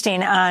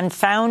 Christine Ahn,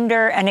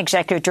 founder and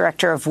executive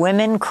director of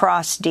Women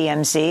Cross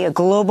DMZ, a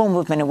global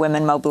movement of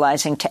women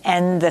mobilizing to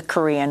end the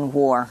Korean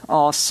War.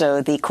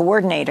 Also the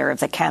coordinator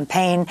of the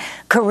campaign,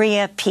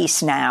 Korea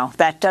Peace Now.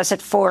 That does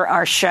it for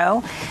our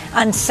show.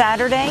 On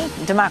Saturday,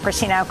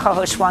 Democracy Now!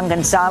 Co-host Juan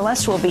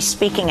Gonzalez will be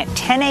speaking at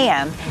 10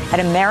 a.m. at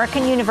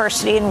American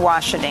University in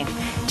Washington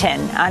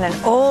on an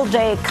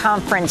all-day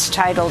conference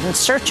titled In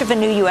Search of a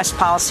New U.S.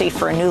 Policy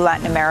for a New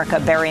Latin America,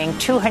 burying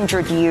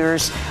 200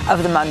 years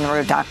of the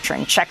Monroe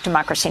Doctrine. Check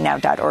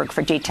democracynow.org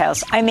for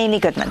details. I'm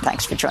Amy Goodman.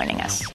 Thanks for joining us.